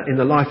chapter in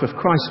the life of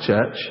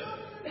Christchurch,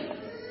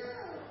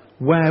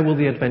 where will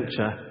the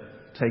adventure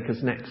take us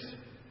next?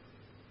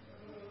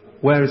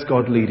 Where is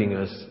God leading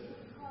us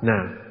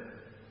now?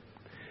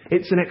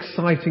 It's an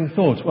exciting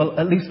thought. Well,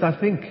 at least I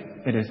think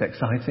it is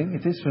exciting.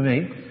 It is for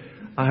me.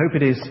 I hope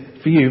it is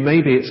for you.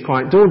 Maybe it's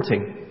quite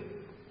daunting.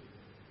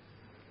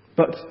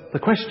 But the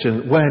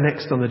question, where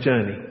next on the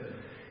journey,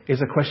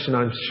 is a question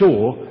I'm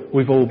sure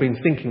we've all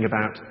been thinking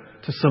about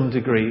to some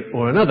degree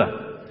or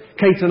another.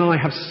 Kate and I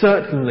have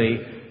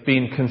certainly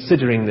been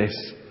considering this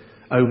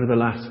over the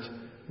last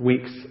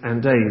weeks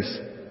and days.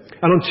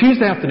 And on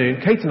Tuesday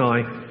afternoon, Kate and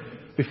I,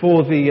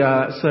 before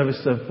the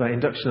service of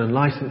induction and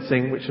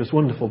licensing, which was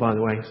wonderful, by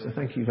the way, so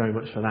thank you very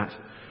much for that,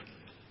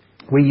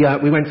 we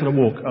went on a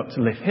walk up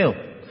to Liff Hill.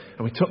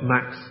 And we took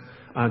Max,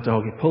 our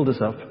dog. He pulled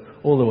us up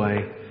all the way.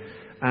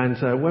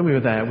 And when we were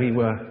there, we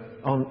were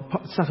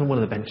sat on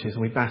one of the benches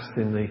and we basked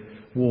in the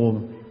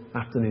warm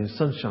afternoon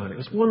sunshine. It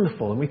was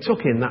wonderful, and we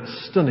took in that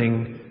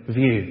stunning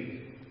view.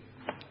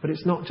 But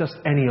it's not just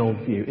any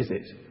old view, is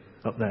it,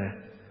 up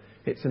there?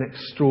 It's an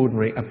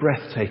extraordinary, a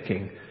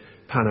breathtaking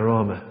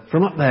panorama.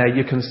 From up there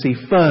you can see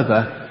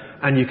further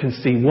and you can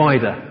see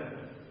wider.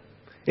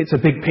 It's a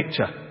big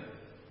picture.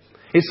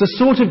 It's the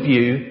sort of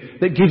view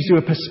that gives you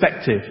a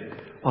perspective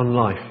on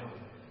life.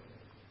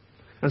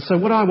 And so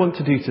what I want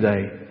to do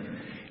today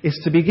is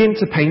to begin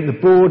to paint the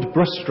broad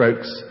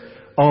brushstrokes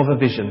of a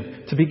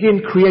vision, to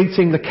begin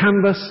creating the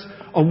canvas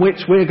on which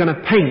we're going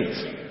to paint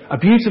a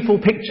beautiful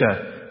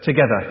picture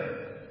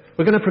together.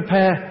 We're going to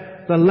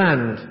prepare the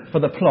land for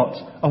the plot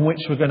on which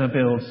we're going to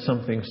build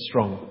something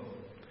strong.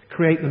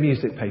 Create the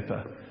music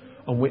paper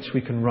on which we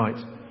can write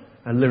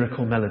a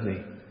lyrical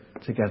melody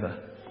together.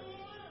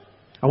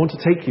 I want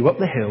to take you up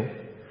the hill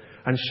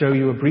and show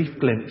you a brief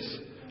glimpse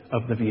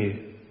of the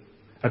view.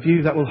 A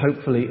view that will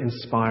hopefully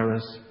inspire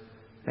us,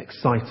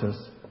 excite us,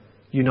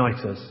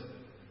 unite us.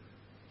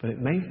 But it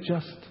may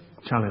just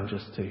challenge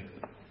us too.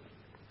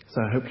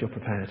 So I hope you're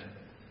prepared.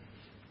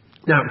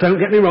 Now, don't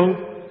get me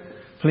wrong.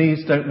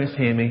 Please don't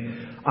mishear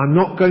me. I'm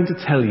not going to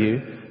tell you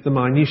the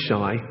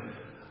minutiae,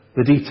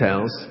 the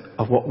details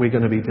of what we're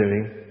going to be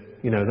doing.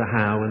 You know, the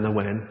how and the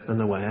when and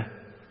the where.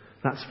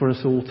 That's for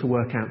us all to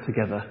work out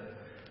together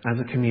as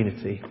a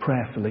community,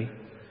 prayerfully,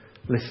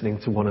 listening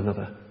to one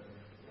another.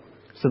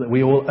 So that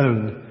we all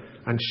own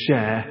and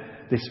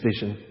share this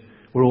vision.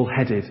 We're all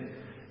headed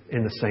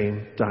in the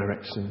same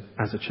direction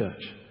as a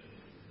church.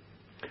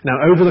 Now,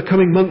 over the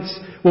coming months,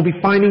 we'll be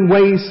finding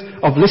ways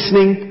of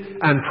listening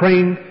and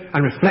praying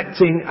and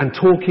reflecting and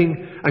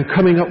talking and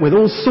coming up with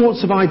all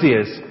sorts of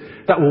ideas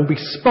that will be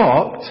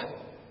sparked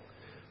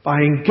by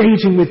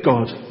engaging with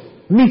God,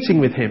 meeting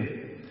with Him,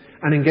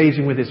 and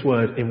engaging with His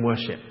Word in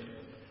worship.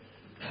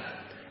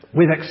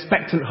 With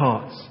expectant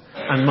hearts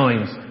and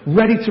minds,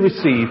 ready to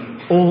receive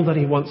all that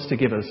He wants to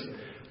give us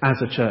as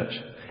a church.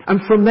 And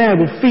from there,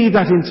 we'll feed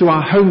that into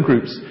our home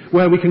groups,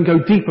 where we can go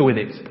deeper with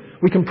it,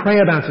 We can pray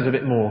about it a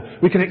bit more.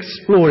 We can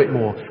explore it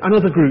more. And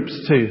other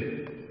groups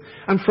too.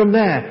 And from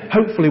there,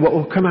 hopefully what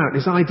will come out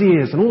is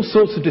ideas and all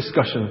sorts of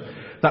discussion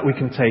that we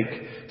can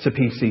take to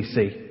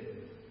PCC.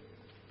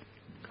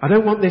 I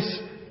don't want this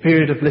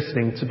period of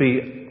listening to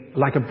be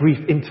like a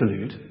brief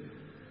interlude.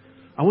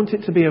 I want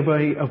it to be a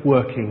way of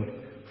working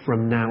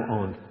from now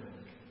on.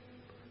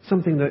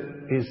 Something that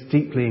is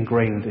deeply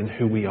ingrained in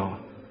who we are.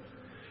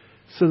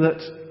 So that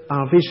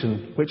our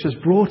vision, which has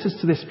brought us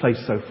to this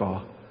place so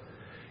far,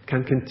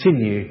 can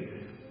continue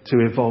to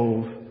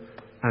evolve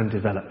and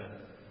develop.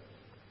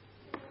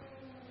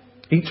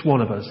 Each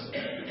one of us,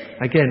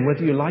 again,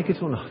 whether you like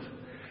it or not,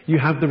 you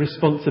have the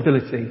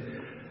responsibility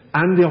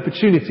and the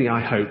opportunity,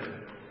 I hope,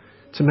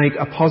 to make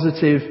a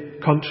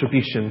positive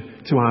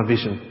contribution to our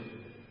vision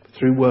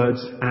through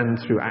words and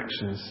through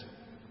actions.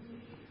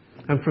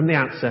 And from the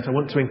outset, I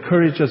want to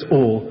encourage us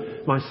all,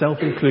 myself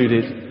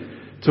included,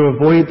 to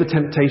avoid the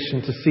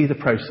temptation to see the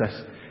process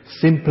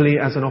simply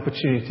as an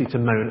opportunity to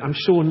moan. I'm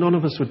sure none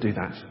of us would do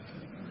that.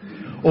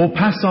 Or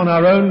pass on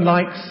our own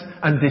likes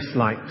and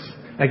dislikes.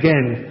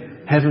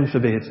 Again, heaven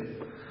forbid.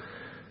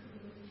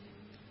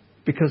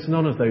 Because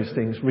none of those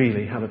things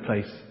really have a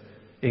place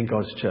in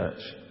God's church.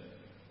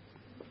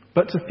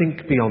 But to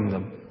think beyond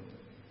them,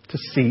 to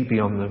see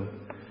beyond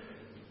them,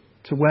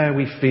 to where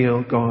we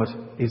feel God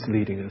is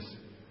leading us,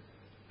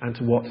 and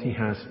to what He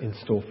has in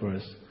store for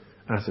us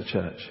as a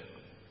church.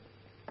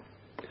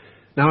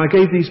 Now, I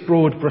gave these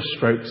broad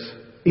brushstrokes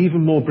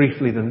even more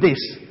briefly than this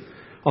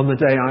on the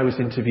day I was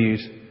interviewed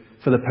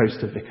for the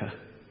post of vicar.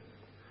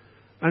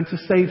 And to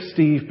save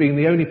Steve being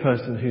the only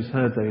person who's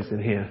heard those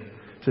in here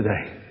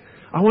today,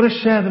 I want to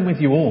share them with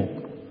you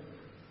all.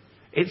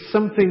 It's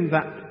something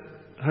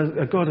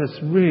that God has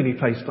really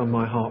placed on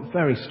my heart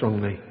very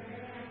strongly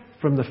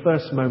from the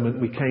first moment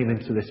we came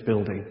into this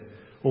building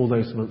all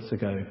those months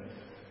ago.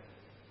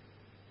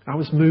 I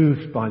was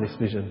moved by this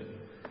vision.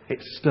 It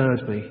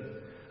stirred me,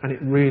 and it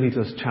really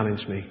does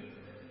challenge me.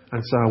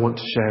 And so I want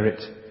to share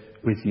it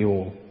with you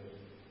all.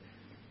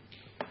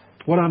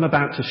 What I'm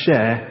about to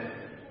share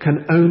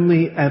can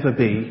only ever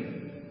be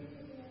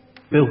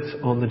built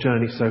on the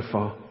journey so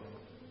far.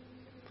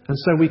 And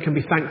so we can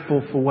be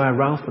thankful for where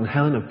Ralph and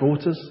Helen have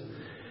brought us.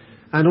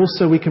 And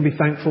also we can be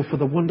thankful for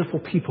the wonderful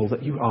people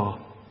that you are.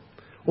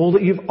 All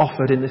that you've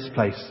offered in this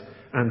place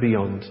and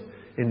beyond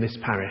in this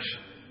parish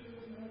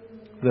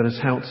that has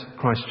helped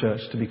Christchurch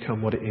to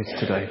become what it is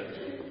today.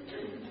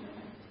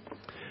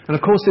 And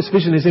of course this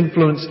vision is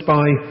influenced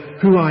by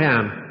who I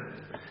am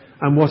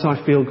and what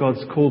I feel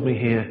God's called me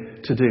here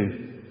to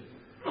do.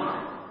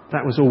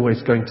 That was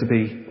always going to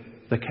be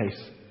the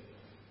case.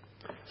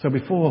 So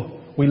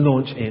before we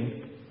launch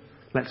in,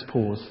 let's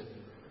pause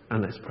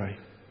and let's pray.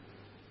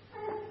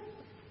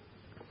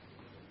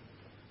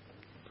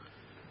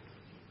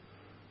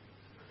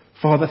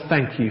 Father,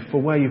 thank you for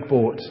where you've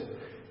brought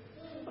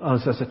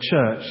us as a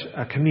church,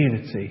 a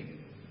community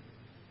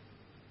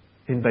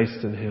in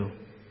Bayston Hill.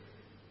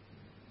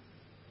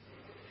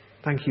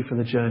 Thank you for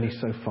the journey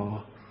so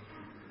far.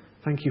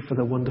 Thank you for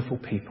the wonderful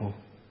people,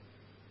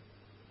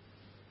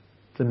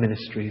 the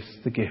ministries,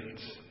 the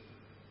gifts,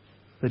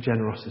 the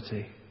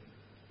generosity.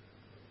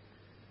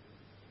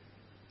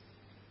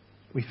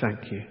 We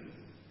thank you.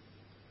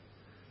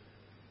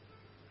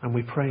 And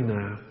we pray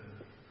now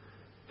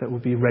that we'll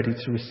be ready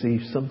to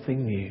receive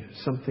something new,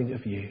 something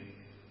of you.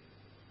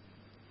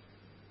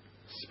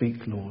 Speak,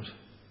 Lord,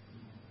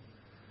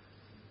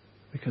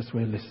 because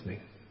we're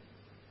listening.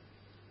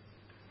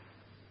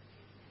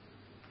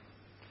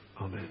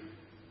 Amen.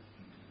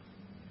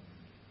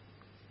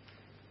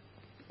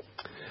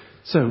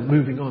 So,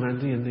 moving on,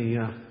 Andy, in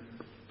the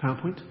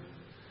PowerPoint.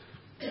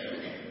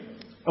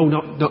 Oh,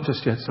 not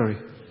just yet, sorry.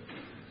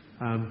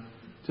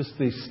 Just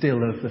the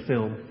still of the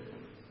film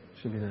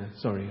should be there.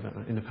 Sorry about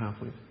that, in the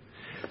PowerPoint.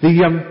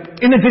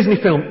 In the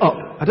Disney film Up,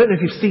 I don't know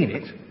if you've seen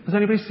it. Has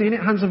anybody seen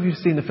it? Hands up if you've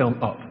seen the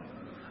film Up.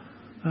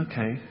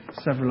 Okay,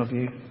 several of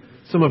you.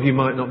 Some of you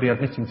might not be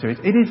admitting to it.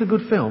 It is a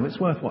good film. It's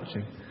worth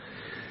watching.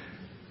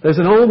 There's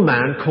an old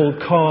man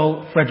called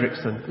Carl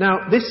Fredricksen.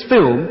 Now, this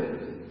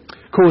film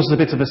caused a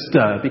bit of a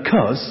stir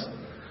because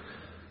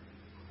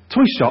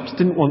toy shops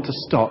didn't want to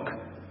stock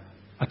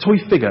a toy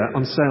figure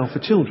on sale for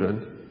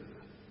children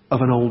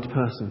of an old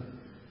person.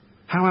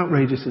 How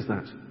outrageous is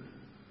that?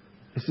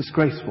 It's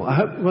disgraceful. I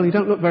hope, well, you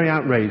don't look very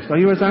outraged. Are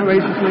you as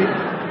outraged as me?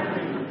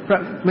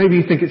 Perhaps, maybe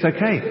you think it's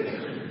okay.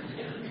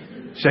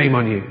 Shame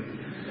on you.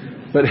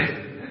 But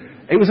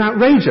it was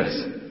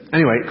outrageous.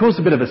 Anyway, it caused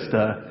a bit of a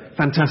stir.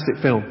 Fantastic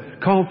film.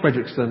 Carl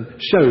Fredricksen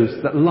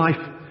shows that life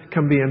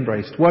can be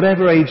embraced.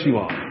 Whatever age you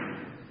are,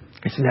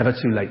 it's never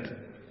too late.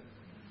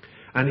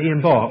 And he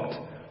embarked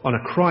on a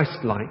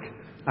Christ-like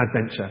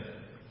adventure.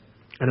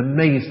 An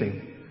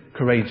amazing,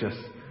 courageous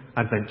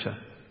adventure.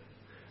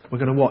 We're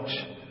going to watch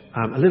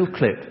a little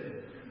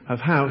clip of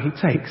how he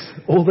takes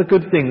all the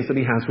good things that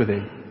he has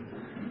within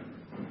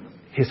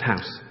his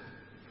house.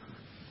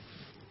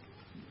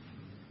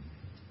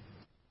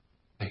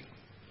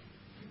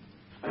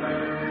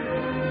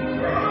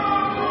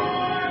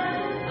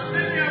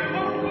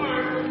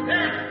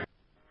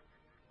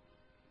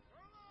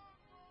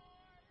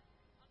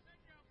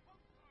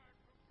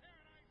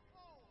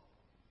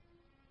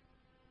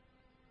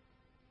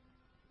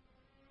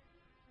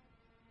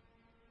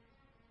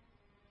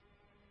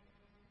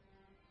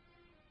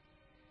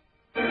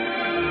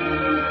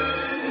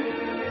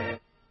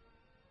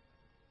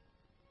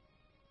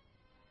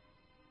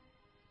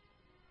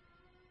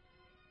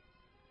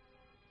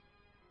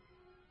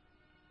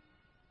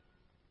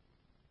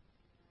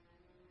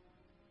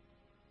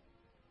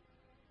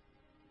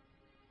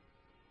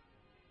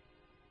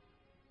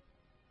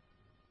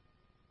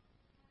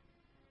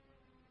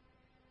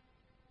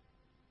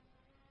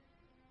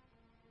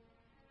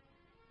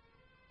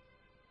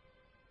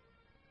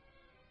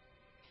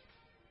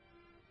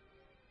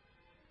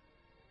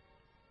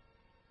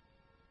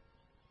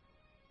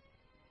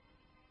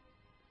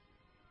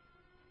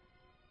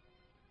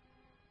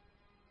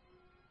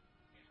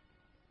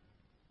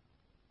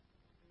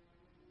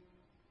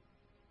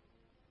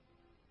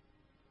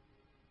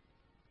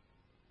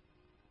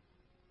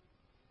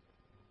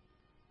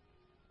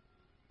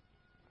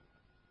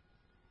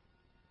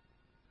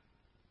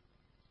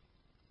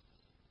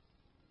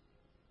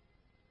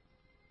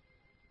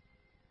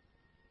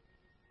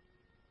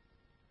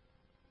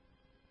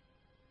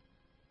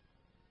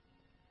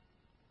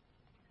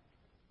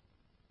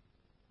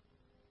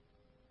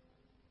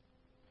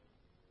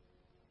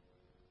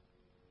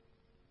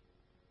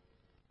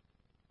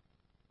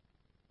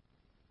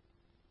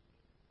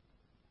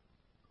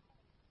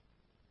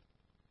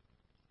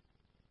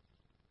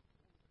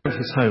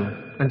 his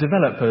home, and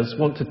developers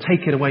want to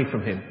take it away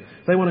from him.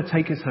 They want to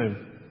take his home.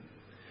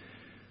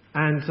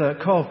 And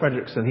Carl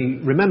Fredrickson,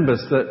 he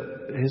remembers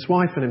that his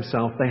wife and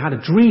himself, they had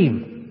a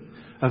dream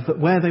of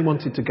where they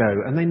wanted to go,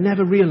 and they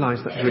never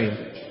realised that dream.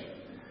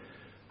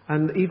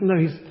 And even though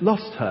he's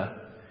lost her,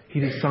 he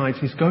decides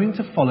he's going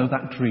to follow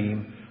that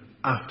dream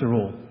after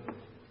all.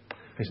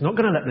 He's not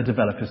going to let the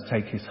developers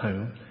take his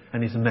home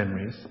and his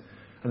memories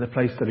and the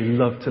place that he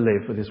loved to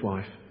live with his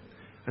wife.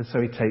 And so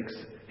he takes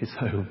his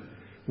home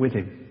with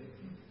him.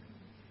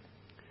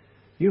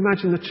 You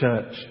imagine the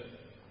church.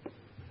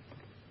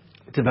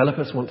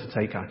 Developers want to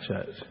take our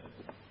church,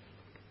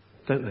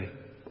 don't they?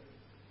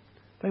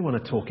 They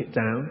want to talk it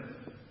down,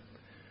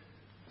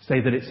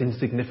 say that it's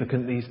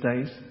insignificant these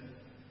days.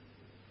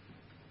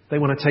 They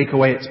want to take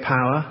away its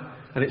power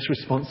and its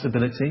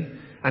responsibility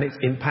and its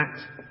impact.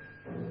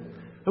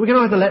 And we can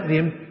either let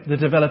the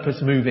developers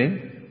move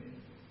in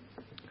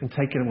and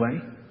take it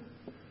away,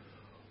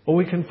 or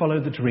we can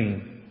follow the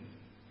dream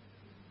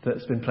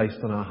that's been placed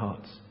on our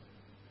hearts.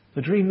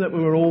 The dream that we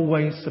were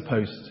always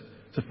supposed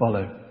to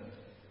follow.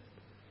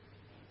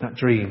 That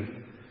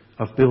dream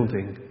of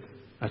building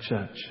a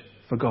church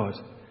for God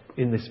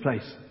in this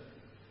place.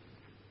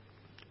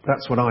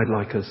 That's what I'd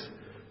like us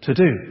to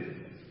do.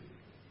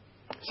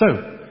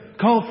 So,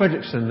 Carl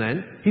Fredrickson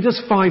then, he does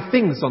 5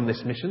 things on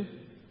this mission,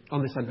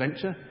 on this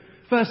adventure.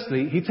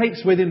 Firstly, he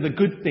takes with him the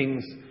good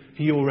things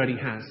he already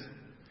has.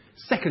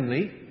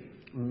 Secondly,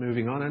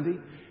 moving on, Andy,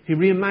 he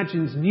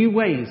reimagines new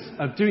ways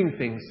of doing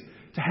things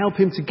to help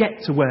him to get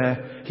to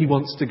where he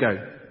wants to go.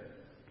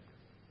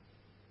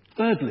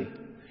 Thirdly,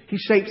 he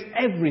shapes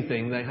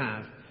everything they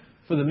have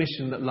for the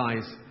mission that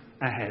lies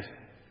ahead.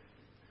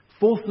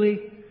 Fourthly,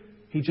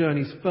 he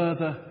journeys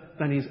further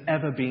than he's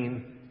ever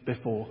been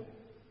before.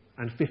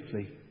 And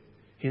fifthly,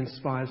 he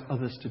inspires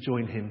others to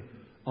join him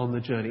on the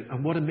journey.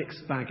 And what a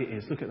mixed bag it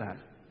is. Look at that.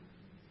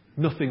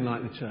 Nothing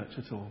like the church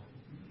at all.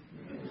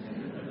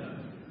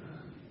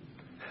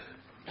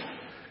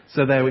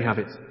 So there we have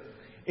it.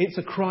 It's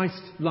a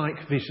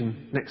Christ-like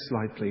vision. Next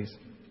slide, please.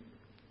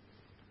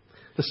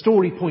 The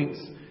story points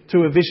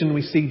to a vision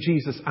we see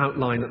Jesus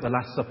outline at the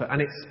Last Supper,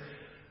 and it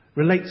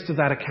relates to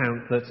that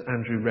account that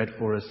Andrew read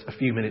for us a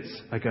few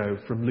minutes ago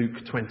from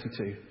Luke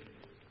 22.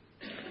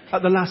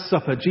 At the Last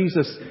Supper,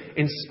 Jesus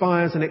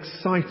inspires an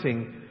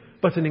exciting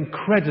but an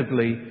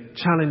incredibly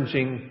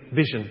challenging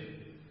vision.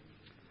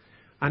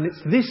 And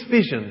it's this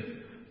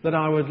vision that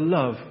I would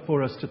love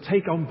for us to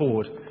take on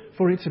board,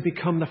 for it to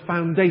become the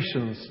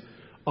foundations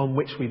on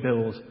which we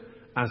build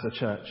as a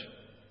church.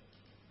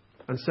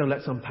 And so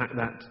let's unpack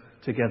that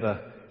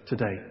together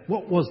today.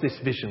 What was this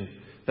vision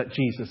that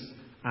Jesus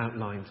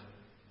outlined?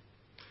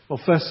 Well,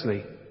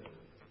 firstly,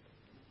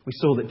 we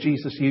saw that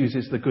Jesus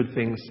uses the good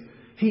things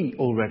he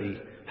already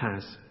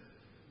has.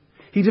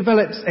 He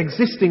develops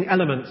existing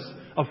elements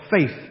of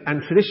faith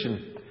and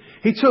tradition.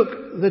 He took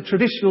the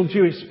traditional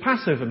Jewish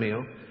Passover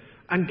meal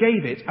and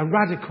gave it a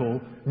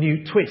radical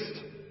new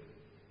twist.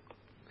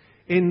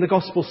 In the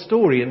Gospel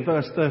story in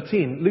verse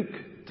 13,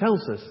 Luke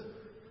tells us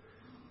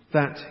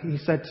that he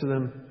said to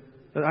them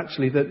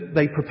that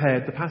they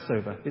prepared the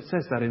Passover. It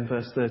says that in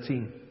verse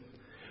 13.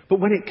 But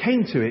when it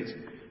came to it,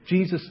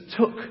 Jesus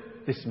took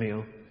this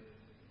meal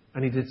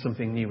and he did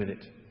something new with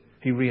it.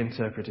 He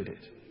reinterpreted it.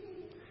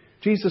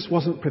 Jesus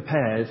wasn't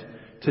prepared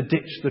to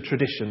ditch the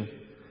tradition.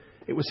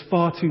 It was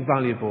far too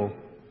valuable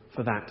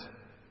for that,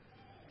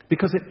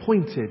 because it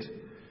pointed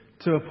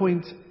to a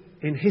point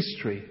in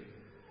history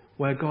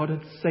where God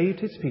had saved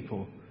his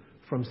people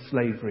from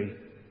slavery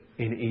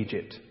in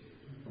Egypt.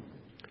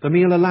 The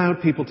meal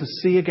allowed people to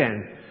see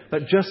again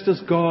that just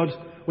as God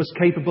was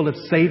capable of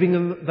saving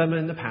them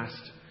in the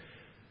past,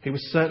 he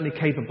was certainly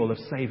capable of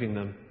saving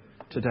them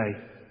today.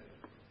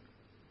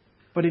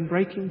 But in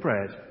breaking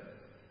bread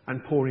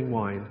and pouring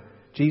wine,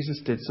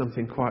 Jesus did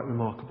something quite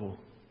remarkable.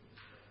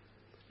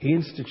 He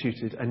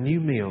instituted a new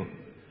meal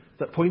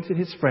that pointed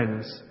his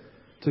friends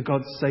to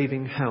God's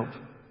saving help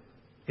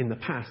in the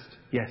past,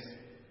 yes.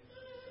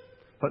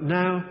 But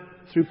now,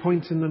 through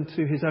pointing them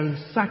to his own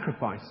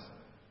sacrifice,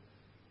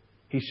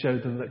 he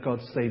showed them that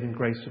God's saving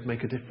grace would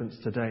make a difference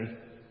today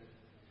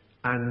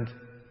and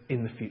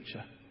in the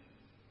future.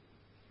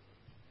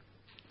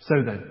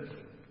 So then,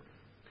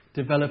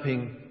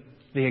 developing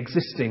the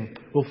existing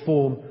will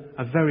form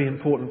a very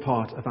important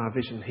part of our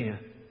vision here.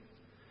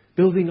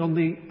 Building on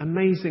the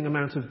amazing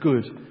amount of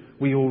good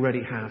we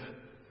already have.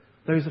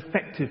 Those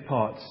effective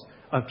parts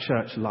of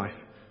church life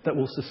that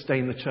will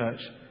sustain the church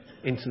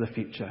into the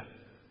future.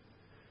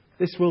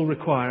 This will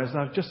require, as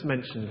I've just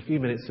mentioned a few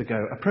minutes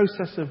ago, a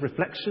process of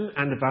reflection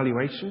and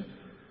evaluation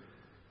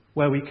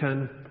where we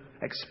can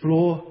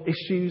explore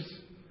issues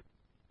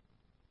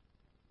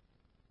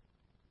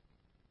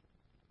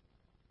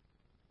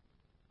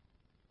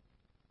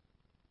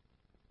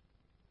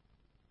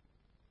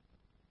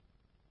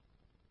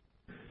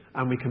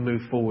and we can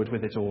move forward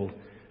with it all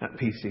at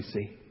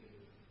PCC.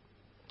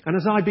 And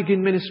as I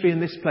begin ministry in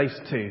this place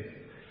too,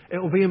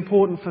 it will be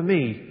important for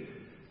me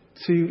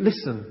to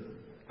listen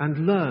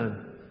and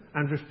learn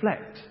and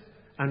reflect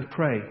and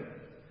pray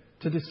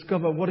to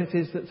discover what it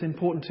is that's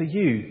important to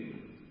you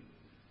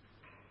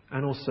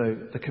and also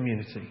the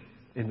community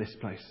in this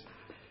place.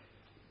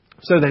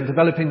 So then,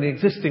 developing the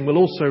existing will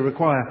also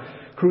require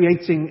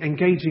creating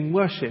engaging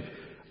worship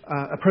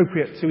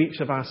appropriate to each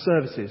of our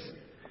services,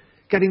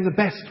 getting the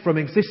best from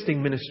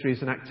existing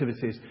ministries and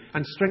activities,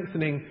 and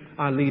strengthening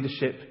our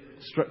leadership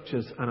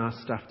structures and our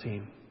staff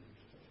team.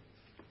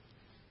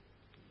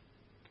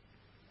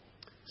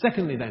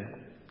 Secondly then,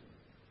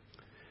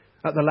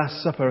 at the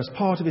Last Supper, as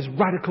part of his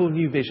radical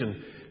new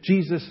vision,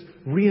 Jesus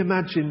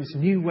reimagines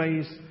new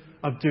ways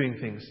of doing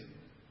things.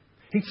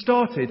 He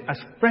started as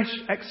fresh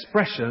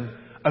expression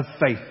of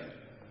faith.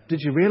 Did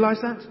you realise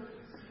that?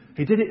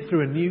 He did it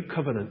through a new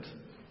covenant.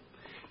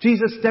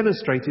 Jesus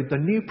demonstrated the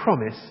new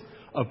promise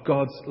of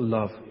God's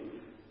love.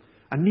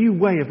 A new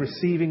way of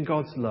receiving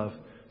God's love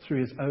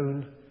through his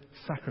own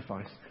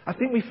sacrifice. I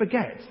think we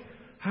forget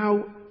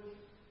how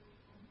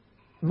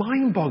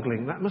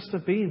mind-boggling that must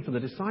have been for the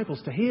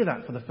disciples to hear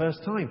that for the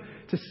first time,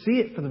 to see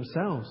it for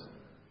themselves.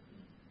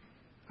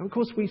 And of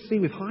course we see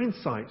with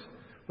hindsight,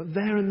 but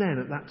there and then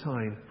at that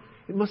time,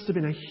 it must have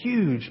been a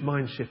huge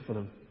mind shift for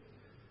them.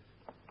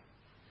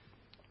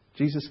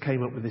 Jesus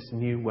came up with this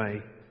new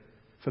way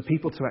for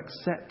people to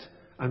accept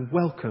and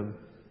welcome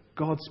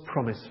God's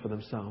promise for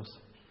themselves.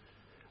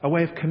 A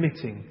way of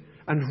committing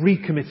and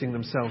recommitting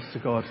themselves to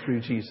God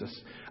through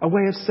Jesus. A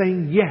way of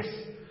saying yes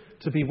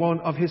to be one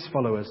of his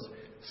followers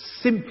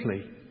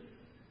simply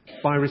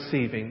by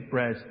receiving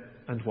bread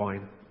and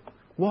wine.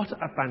 What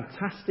a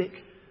fantastic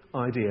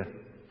idea.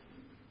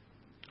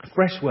 A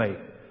fresh way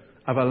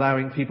of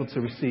allowing people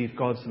to receive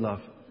God's love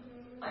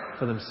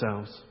for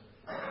themselves.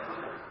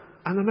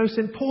 And the most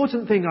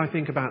important thing I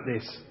think about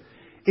this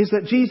is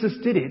that Jesus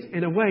did it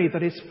in a way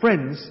that his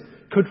friends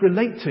could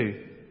relate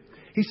to.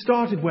 He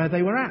started where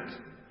they were at,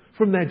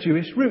 from their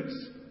Jewish roots,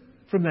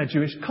 from their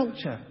Jewish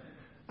culture,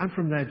 and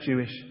from their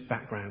Jewish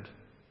background.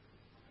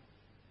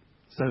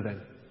 So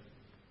then,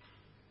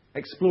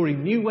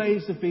 exploring new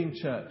ways of being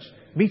church,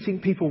 meeting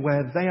people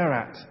where they are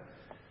at,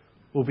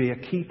 will be a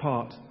key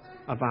part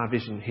of our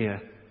vision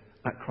here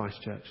at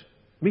Christ Church.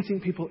 Meeting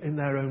people in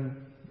their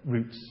own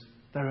roots,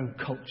 their own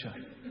culture,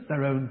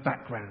 their own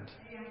background.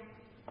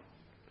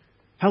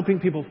 Helping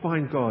people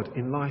find God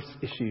in life's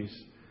issues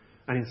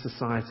and in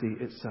society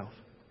itself.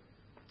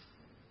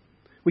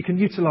 We can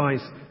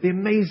utilise the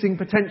amazing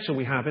potential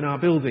we have in our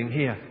building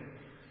here.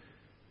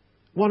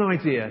 One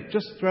idea,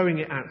 just throwing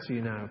it out to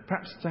you now,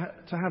 perhaps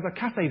to have a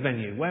cafe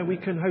venue where we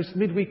can host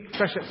midweek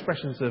fresh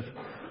expressions of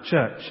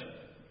church.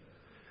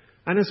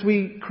 And as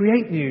we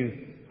create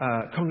new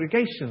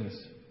congregations,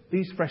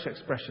 these fresh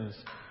expressions,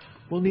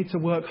 we'll need to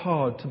work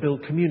hard to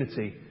build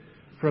community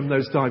from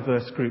those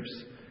diverse groups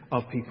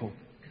of people.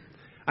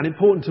 And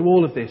important to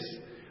all of this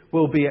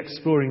will be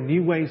exploring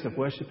new ways of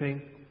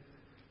worshipping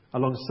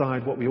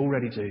alongside what we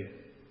already do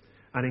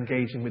and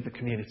engaging with the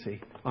community,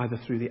 either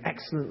through the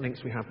excellent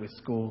links we have with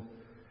school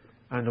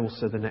and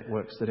also the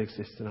networks that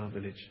exist in our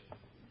village.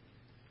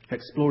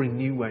 Exploring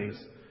new ways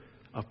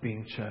of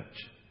being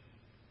church.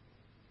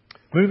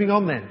 Moving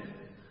on then,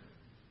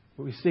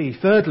 what we see,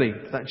 thirdly,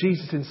 that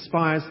Jesus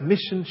inspires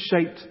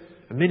mission-shaped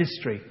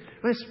ministry.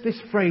 This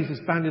phrase is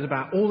bandied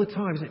about all the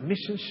time, isn't it?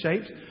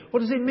 Mission-shaped.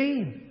 What does it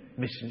mean?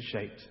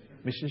 Mission-shaped.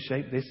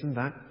 Mission-shaped this and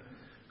that.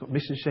 Got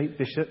mission-shaped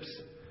bishops.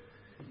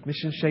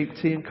 Mission-shaped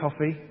tea and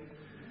coffee.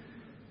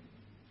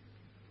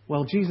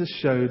 Well, Jesus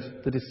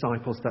showed the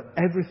disciples that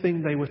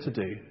everything they were to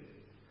do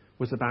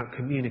was about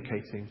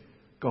communicating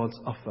God's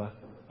offer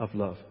of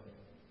love.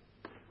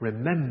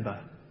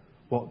 Remember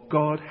what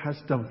God has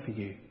done for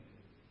you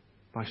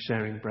by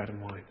sharing bread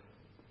and wine.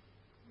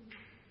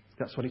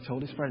 That's what he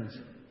told his friends.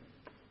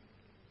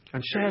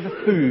 And share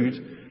the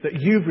food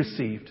that you've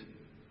received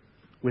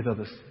with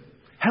others.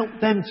 Help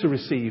them to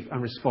receive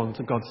and respond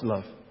to God's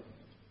love.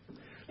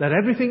 Let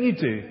everything you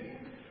do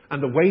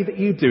and the way that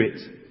you do it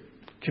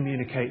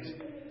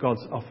communicate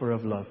God's offer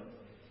of love.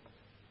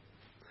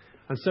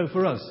 And so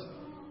for us,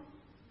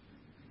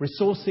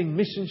 resourcing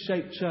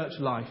mission-shaped church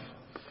life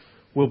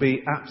will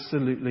be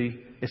absolutely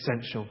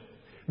essential.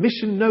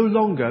 Mission no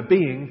longer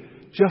being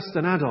just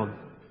an add-on.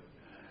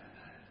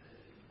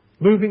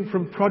 Moving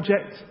from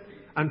project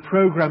and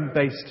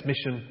program-based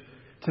mission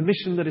to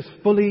mission that is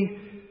fully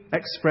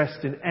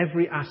expressed in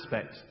every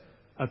aspect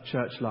of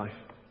church life.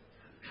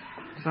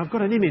 Now, I've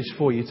got an image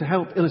for you to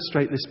help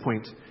illustrate this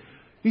point.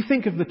 You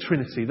think of the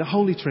Trinity, the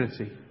Holy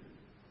Trinity,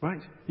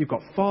 right? You've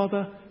got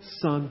Father,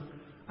 Son,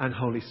 and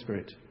Holy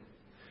Spirit.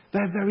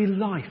 Their very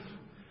life,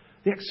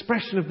 the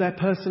expression of their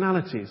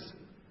personalities,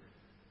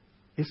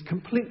 is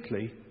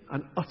completely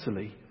and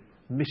utterly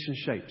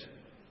mission-shaped.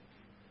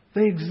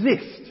 They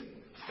exist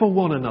for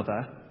one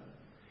another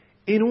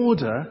in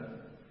order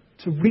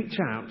to reach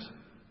out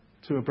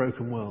to a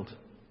broken world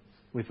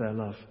with their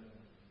love.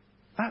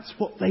 That's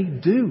what they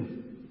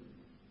do.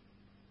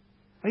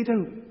 They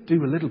don't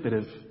do a little bit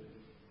of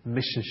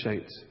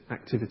mission-shaped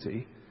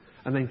activity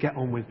and then get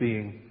on with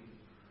being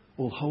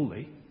all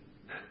holy.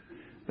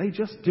 They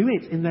just do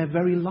it in their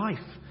very life,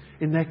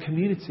 in their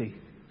community,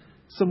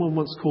 Someone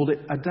once called it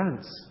a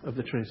dance of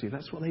the Trinity.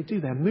 That's what they do.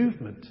 Their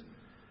movement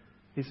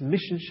is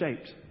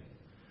mission-shaped.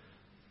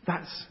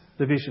 That's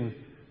the vision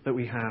that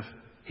we have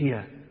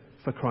here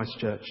for Christ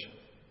Church.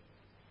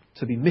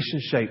 To be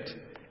mission-shaped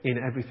in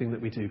everything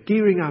that we do.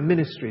 Gearing our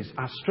ministries,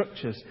 our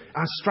structures,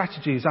 our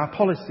strategies, our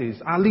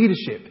policies, our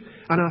leadership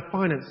and our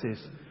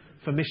finances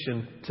for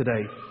mission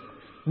today.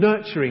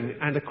 Nurturing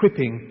and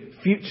equipping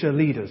future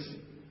leaders.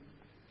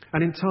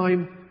 And in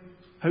time,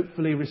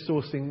 hopefully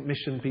resourcing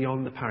mission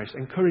beyond the parish,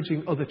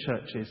 encouraging other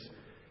churches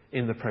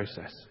in the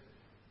process.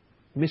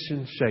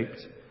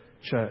 Mission-shaped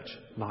church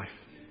life.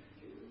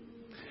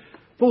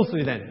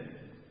 Fourthly then,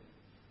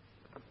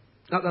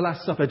 at the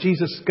Last Supper,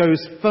 Jesus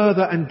goes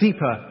further and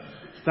deeper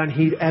than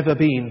he'd ever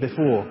been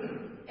before.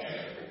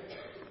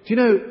 Do you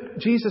know,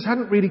 Jesus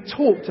hadn't really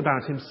talked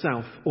about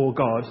himself or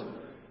God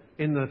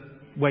in the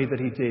way that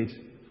he did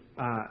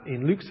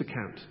in Luke's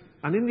account,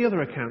 and in the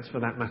other accounts for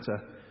that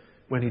matter,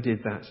 when he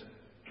did that.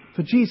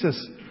 For Jesus,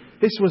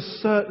 this was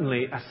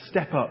certainly a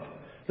step up.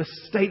 The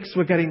stakes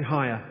were getting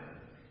higher.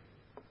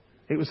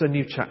 It was a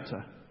new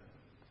chapter.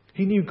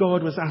 He knew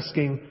God was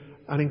asking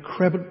an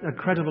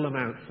incredible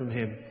amount from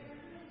him.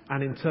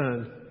 And in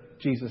turn,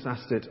 Jesus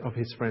asked it of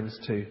his friends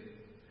too.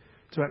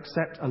 To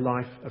accept a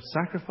life of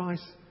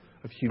sacrifice,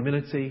 of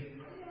humility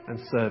and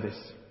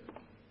service.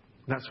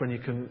 That's when you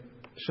can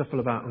shuffle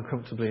about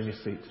uncomfortably in your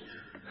seat.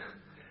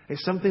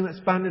 It's something that's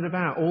bandied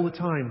about all the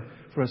time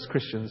for us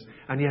Christians,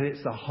 and yet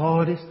it's the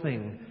hardest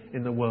thing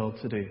in the world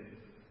to do.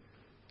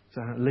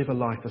 To live a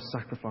life of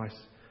sacrifice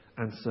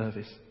and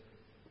service.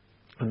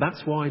 And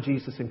that's why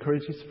Jesus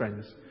encouraged his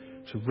friends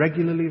to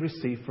regularly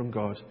receive from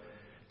God,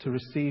 to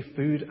receive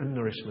food and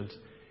nourishment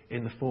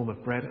in the form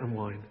of bread and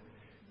wine,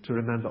 to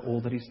remember all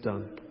that he's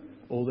done,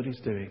 all that he's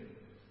doing,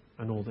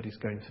 and all that he's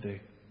going to do.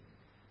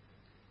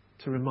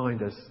 To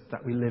remind us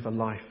that we live a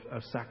life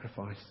of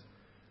sacrifice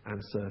and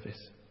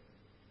service.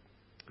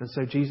 And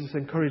so Jesus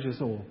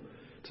encourages all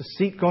to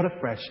seek God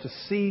afresh, to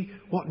see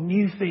what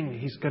new thing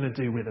he's going to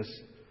do with us,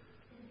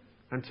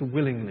 and to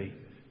willingly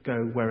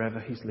go wherever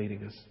he's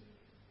leading us.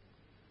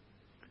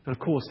 And of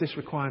course, this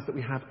requires that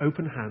we have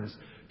open hands,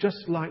 just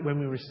like when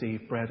we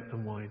receive bread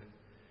and wine,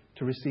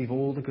 to receive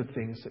all the good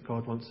things that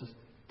God wants us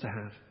to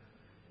have,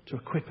 to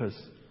equip us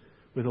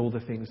with all the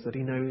things that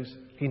he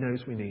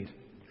knows we need.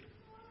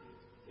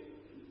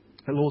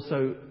 It'll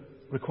also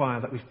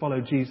require that we follow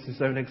Jesus'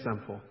 own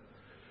example,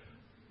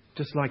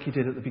 just like he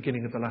did at the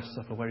beginning of the Last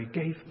Supper, where he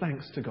gave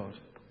thanks to God.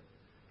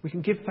 We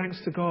can give thanks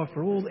to God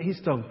for all that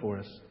he's done for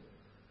us,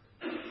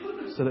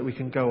 so that we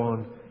can go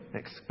on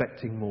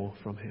expecting more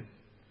from him.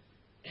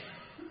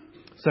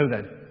 So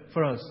then,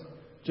 for us,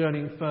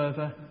 journeying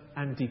further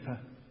and deeper,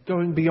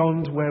 going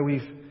beyond where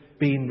we've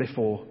been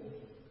before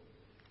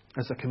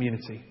as a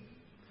community,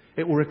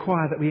 it will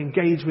require that we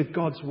engage with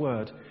God's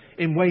Word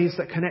in ways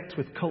that connect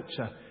with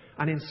culture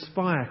and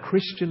inspire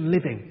Christian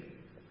living.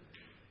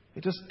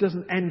 It just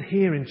doesn't end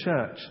here in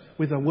church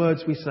with the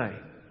words we say,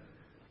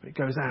 but it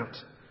goes out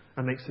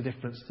and makes a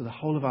difference to the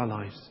whole of our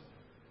lives,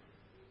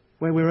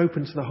 where we're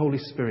open to the Holy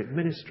Spirit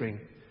ministering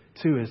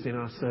to us in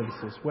our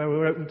services, where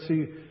we're open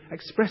to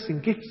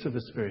expressing gifts of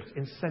the Spirit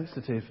in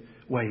sensitive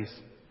ways,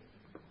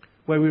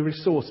 where we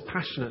resource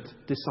passionate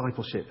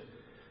discipleship,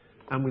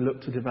 and we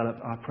look to develop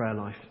our prayer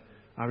life,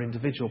 our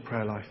individual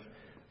prayer life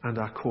and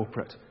our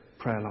corporate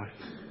prayer life.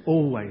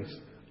 Always,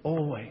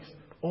 always,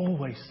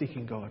 always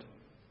seeking God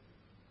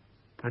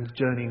and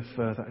journeying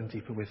further and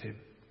deeper with him.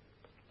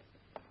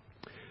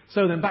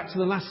 So then, back to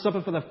the Last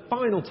Supper for the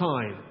final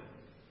time.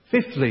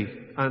 Fifthly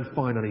and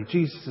finally,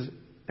 Jesus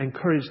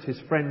encouraged his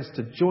friends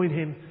to join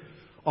him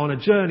on a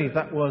journey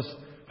that was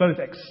both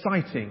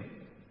exciting,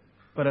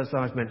 but as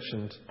I've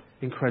mentioned,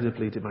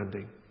 incredibly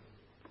demanding.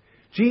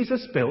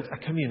 Jesus built a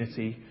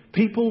community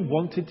people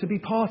wanted to be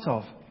part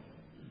of.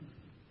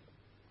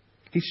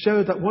 He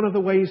showed that one of the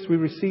ways we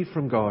receive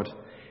from God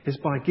is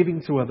by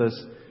giving to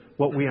others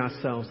what we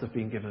ourselves have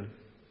been given.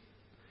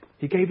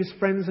 He gave his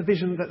friends a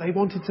vision that they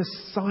wanted to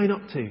sign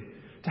up to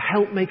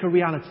help make a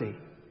reality.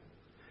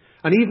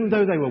 And even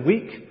though they were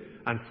weak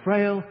and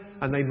frail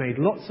and they made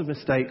lots of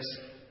mistakes,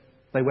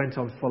 they went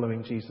on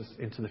following Jesus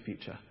into the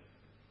future.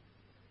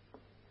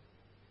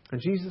 And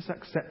Jesus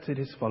accepted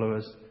his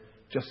followers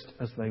just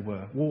as they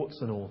were,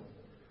 warts and all.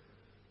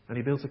 And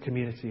he built a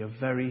community of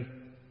very,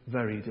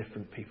 very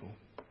different people.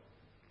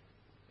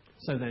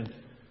 So then,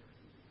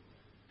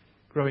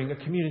 growing a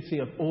community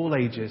of all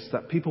ages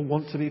that people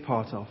want to be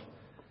part of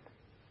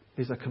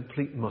is a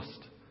complete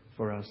must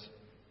for us.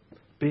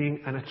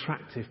 Being an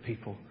attractive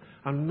people.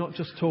 I'm not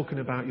just talking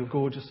about your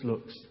gorgeous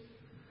looks,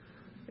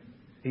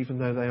 even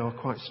though they are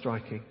quite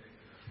striking.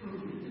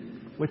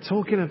 We're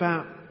talking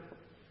about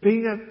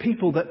being a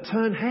people that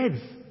turn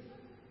heads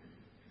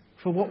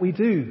for what we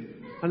do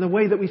and the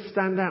way that we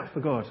stand out for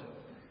God.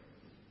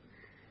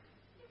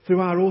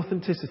 Through our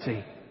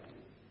authenticity,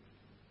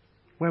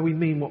 where we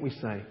mean what we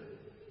say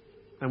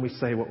and we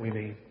say what we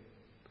mean.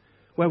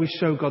 Where we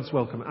show God's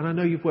welcome. And I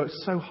know you've worked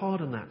so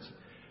hard on that,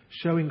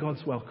 showing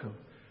God's welcome,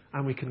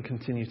 and we can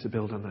continue to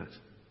build on that.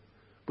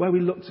 Where we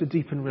look to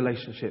deepen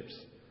relationships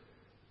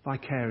by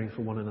caring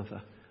for one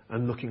another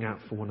and looking out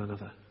for one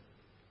another,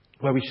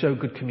 where we show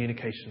good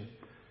communication,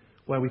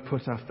 where we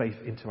put our faith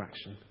into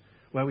action,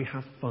 where we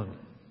have fun,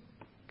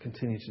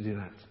 continue to do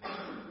that,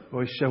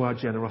 where we show our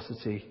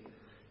generosity,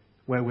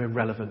 where we're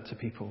relevant to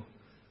people,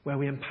 where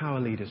we empower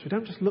leaders. We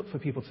don't just look for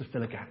people to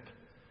fill a gap,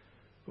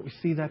 but we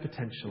see their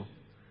potential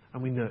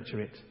and we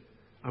nurture it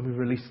and we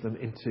release them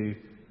into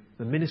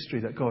the ministry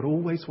that God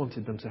always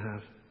wanted them to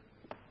have,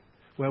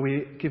 where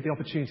we give the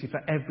opportunity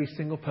for every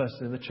single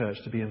person in the church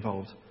to be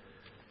involved,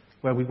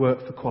 where we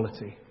work for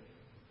quality,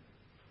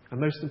 and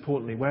most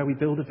importantly, where we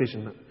build a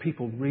vision that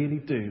people really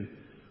do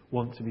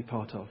want to be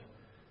part of.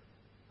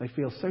 They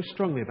feel so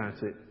strongly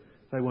about it,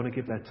 they want to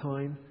give their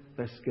time,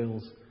 their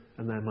skills,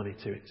 and their money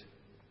to it.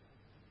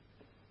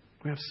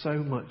 We have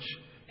so much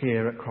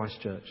here at Christ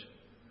Church,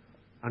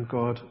 and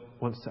God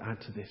wants to add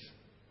to this.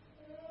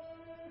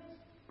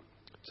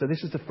 So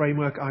this is the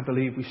framework I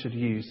believe we should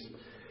use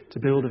to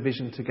build a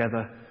vision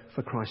together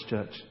for Christ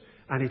Church.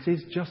 And it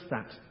is just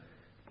that.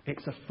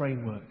 It's a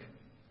framework.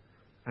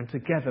 And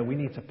together we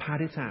need to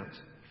pad it out,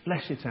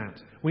 flesh it out.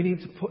 We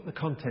need to put the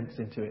contents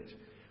into it.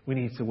 We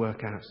need to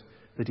work out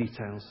the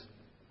details.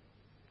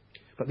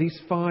 But these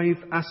 5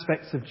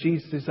 aspects of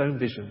Jesus' own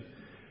vision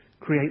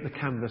create the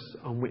canvas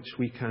on which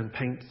we can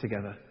paint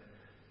together.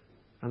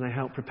 And they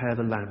help prepare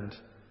the land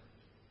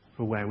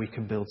for where we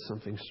can build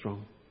something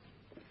strong.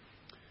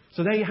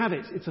 So there you have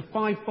it. It's a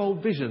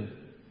 5-fold vision.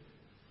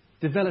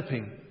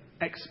 Developing,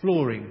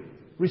 exploring,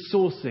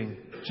 resourcing,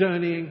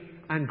 journeying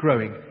and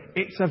growing.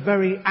 It's a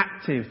very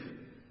active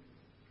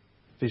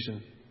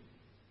vision.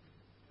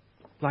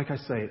 Like I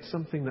say, it's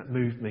something that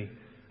moved me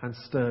and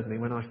stirred me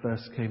when I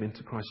first came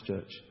into Christ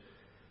Church.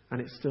 And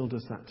it still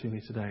does that to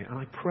me today. And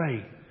I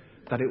pray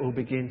that it will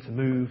begin to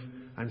move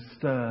and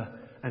stir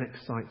and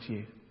excite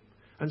you.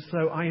 And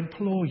so I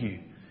implore you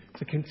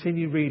to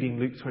continue reading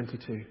Luke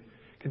 22.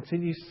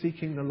 Continue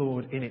seeking the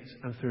Lord in it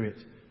and through it.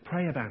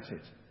 Pray about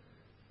it.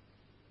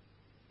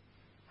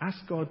 Ask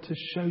God to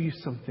show you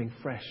something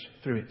fresh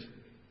through it.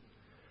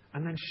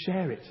 And then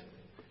share it.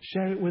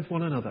 Share it with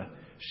one another.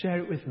 Share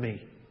it with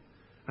me.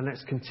 And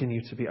let's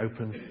continue to be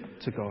open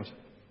to God.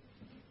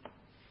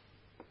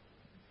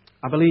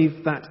 I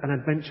believe that an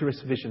adventurous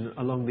vision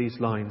along these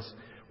lines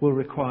will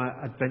require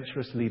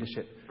adventurous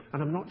leadership.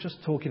 And I'm not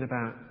just talking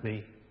about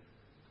me.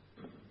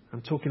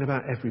 I'm talking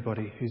about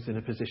everybody who's in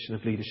a position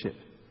of leadership.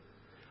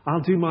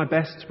 I'll do my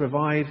best to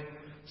provide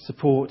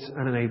support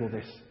and enable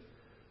this.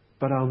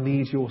 But I'll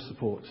need your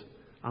support.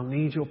 I'll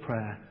need your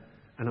prayer.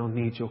 And I'll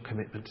need your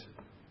commitment.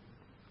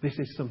 This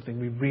is something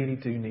we really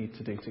do need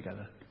to do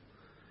together.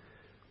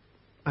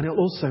 And it'll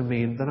also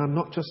mean that I'm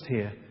not just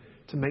here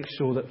to make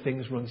sure that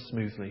things run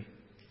smoothly.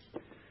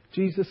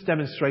 Jesus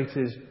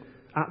demonstrated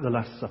at the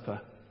Last Supper,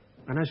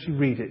 and as you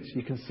read it,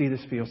 you can see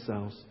this for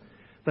yourselves,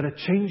 that a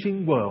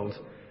changing world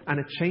and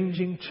a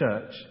changing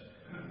church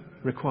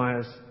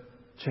requires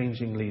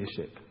changing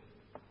leadership.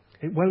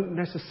 It won't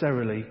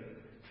necessarily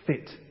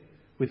fit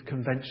with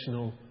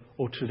conventional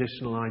or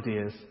traditional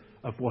ideas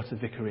of what a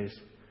vicar is.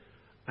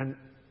 And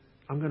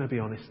I'm going to be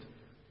honest,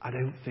 I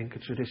don't think a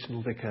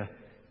traditional vicar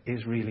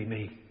is really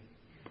me.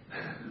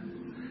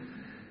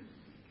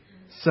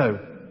 So,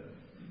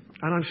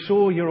 and I'm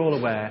sure you're all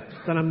aware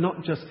that I'm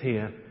not just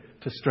here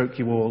to stroke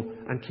you all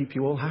and keep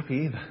you all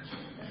happy either,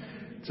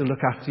 to look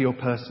after your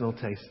personal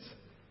tastes.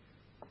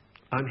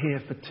 I'm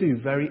here for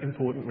 2 very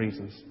important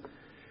reasons.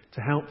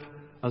 To help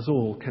us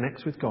all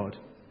connect with God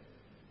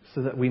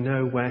so that we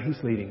know where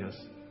He's leading us.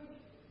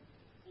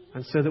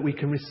 And so that we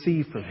can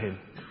receive from Him.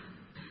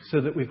 So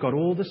that we've got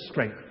all the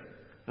strength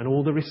and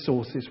all the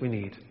resources we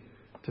need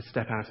to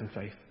step out in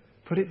faith.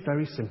 Put it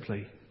very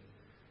simply,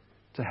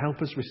 to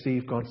help us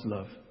receive God's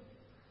love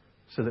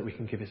so that we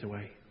can give it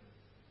away.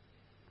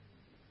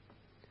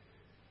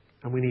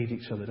 And we need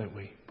each other, don't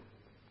we?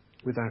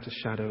 Without a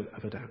shadow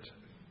of a doubt.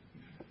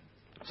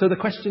 So the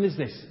question is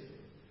this.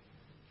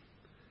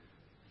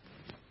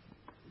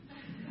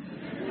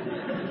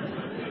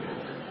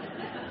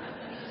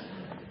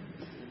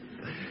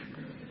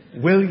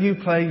 Will you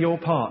play your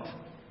part?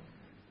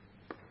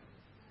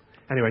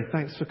 Anyway,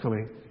 thanks for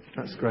coming.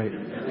 That's great.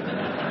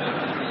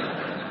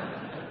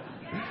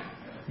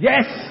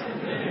 Yes!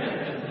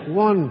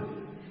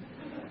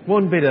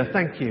 One bidder,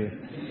 thank you.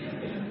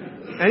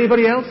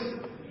 Anybody else?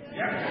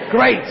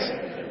 Great!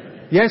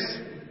 Yes?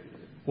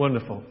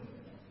 Wonderful.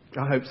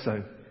 I hope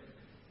so.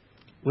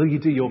 Will you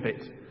do your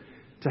bit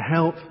to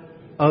help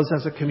us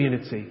as a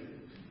community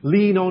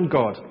lean on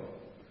God,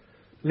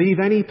 leave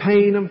any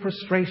pain and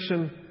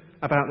frustration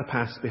about the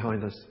past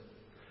behind us,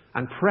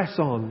 and press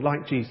on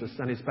like Jesus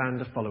and His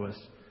band of followers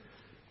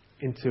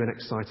into an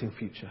exciting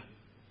future?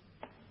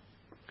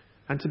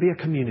 And to be a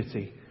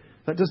community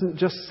that doesn't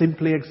just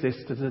simply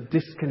exist as a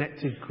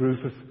disconnected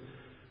group of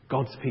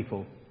God's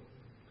people,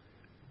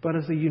 but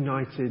as a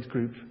united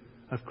group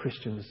of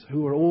Christians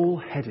who are all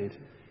headed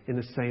in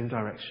the same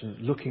direction,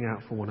 looking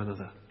out for one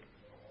another.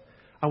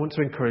 I want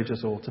to encourage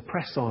us all to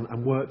press on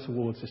and work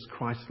towards this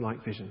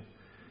Christ-like vision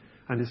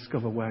and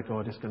discover where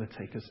God is going to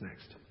take us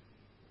next.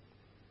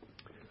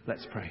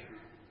 Let's pray.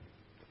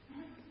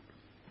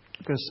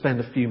 I'm going to spend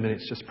a few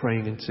minutes just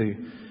praying into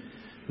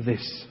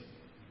this.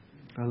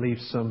 I'll leave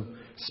some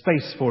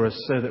space for us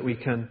so that we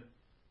can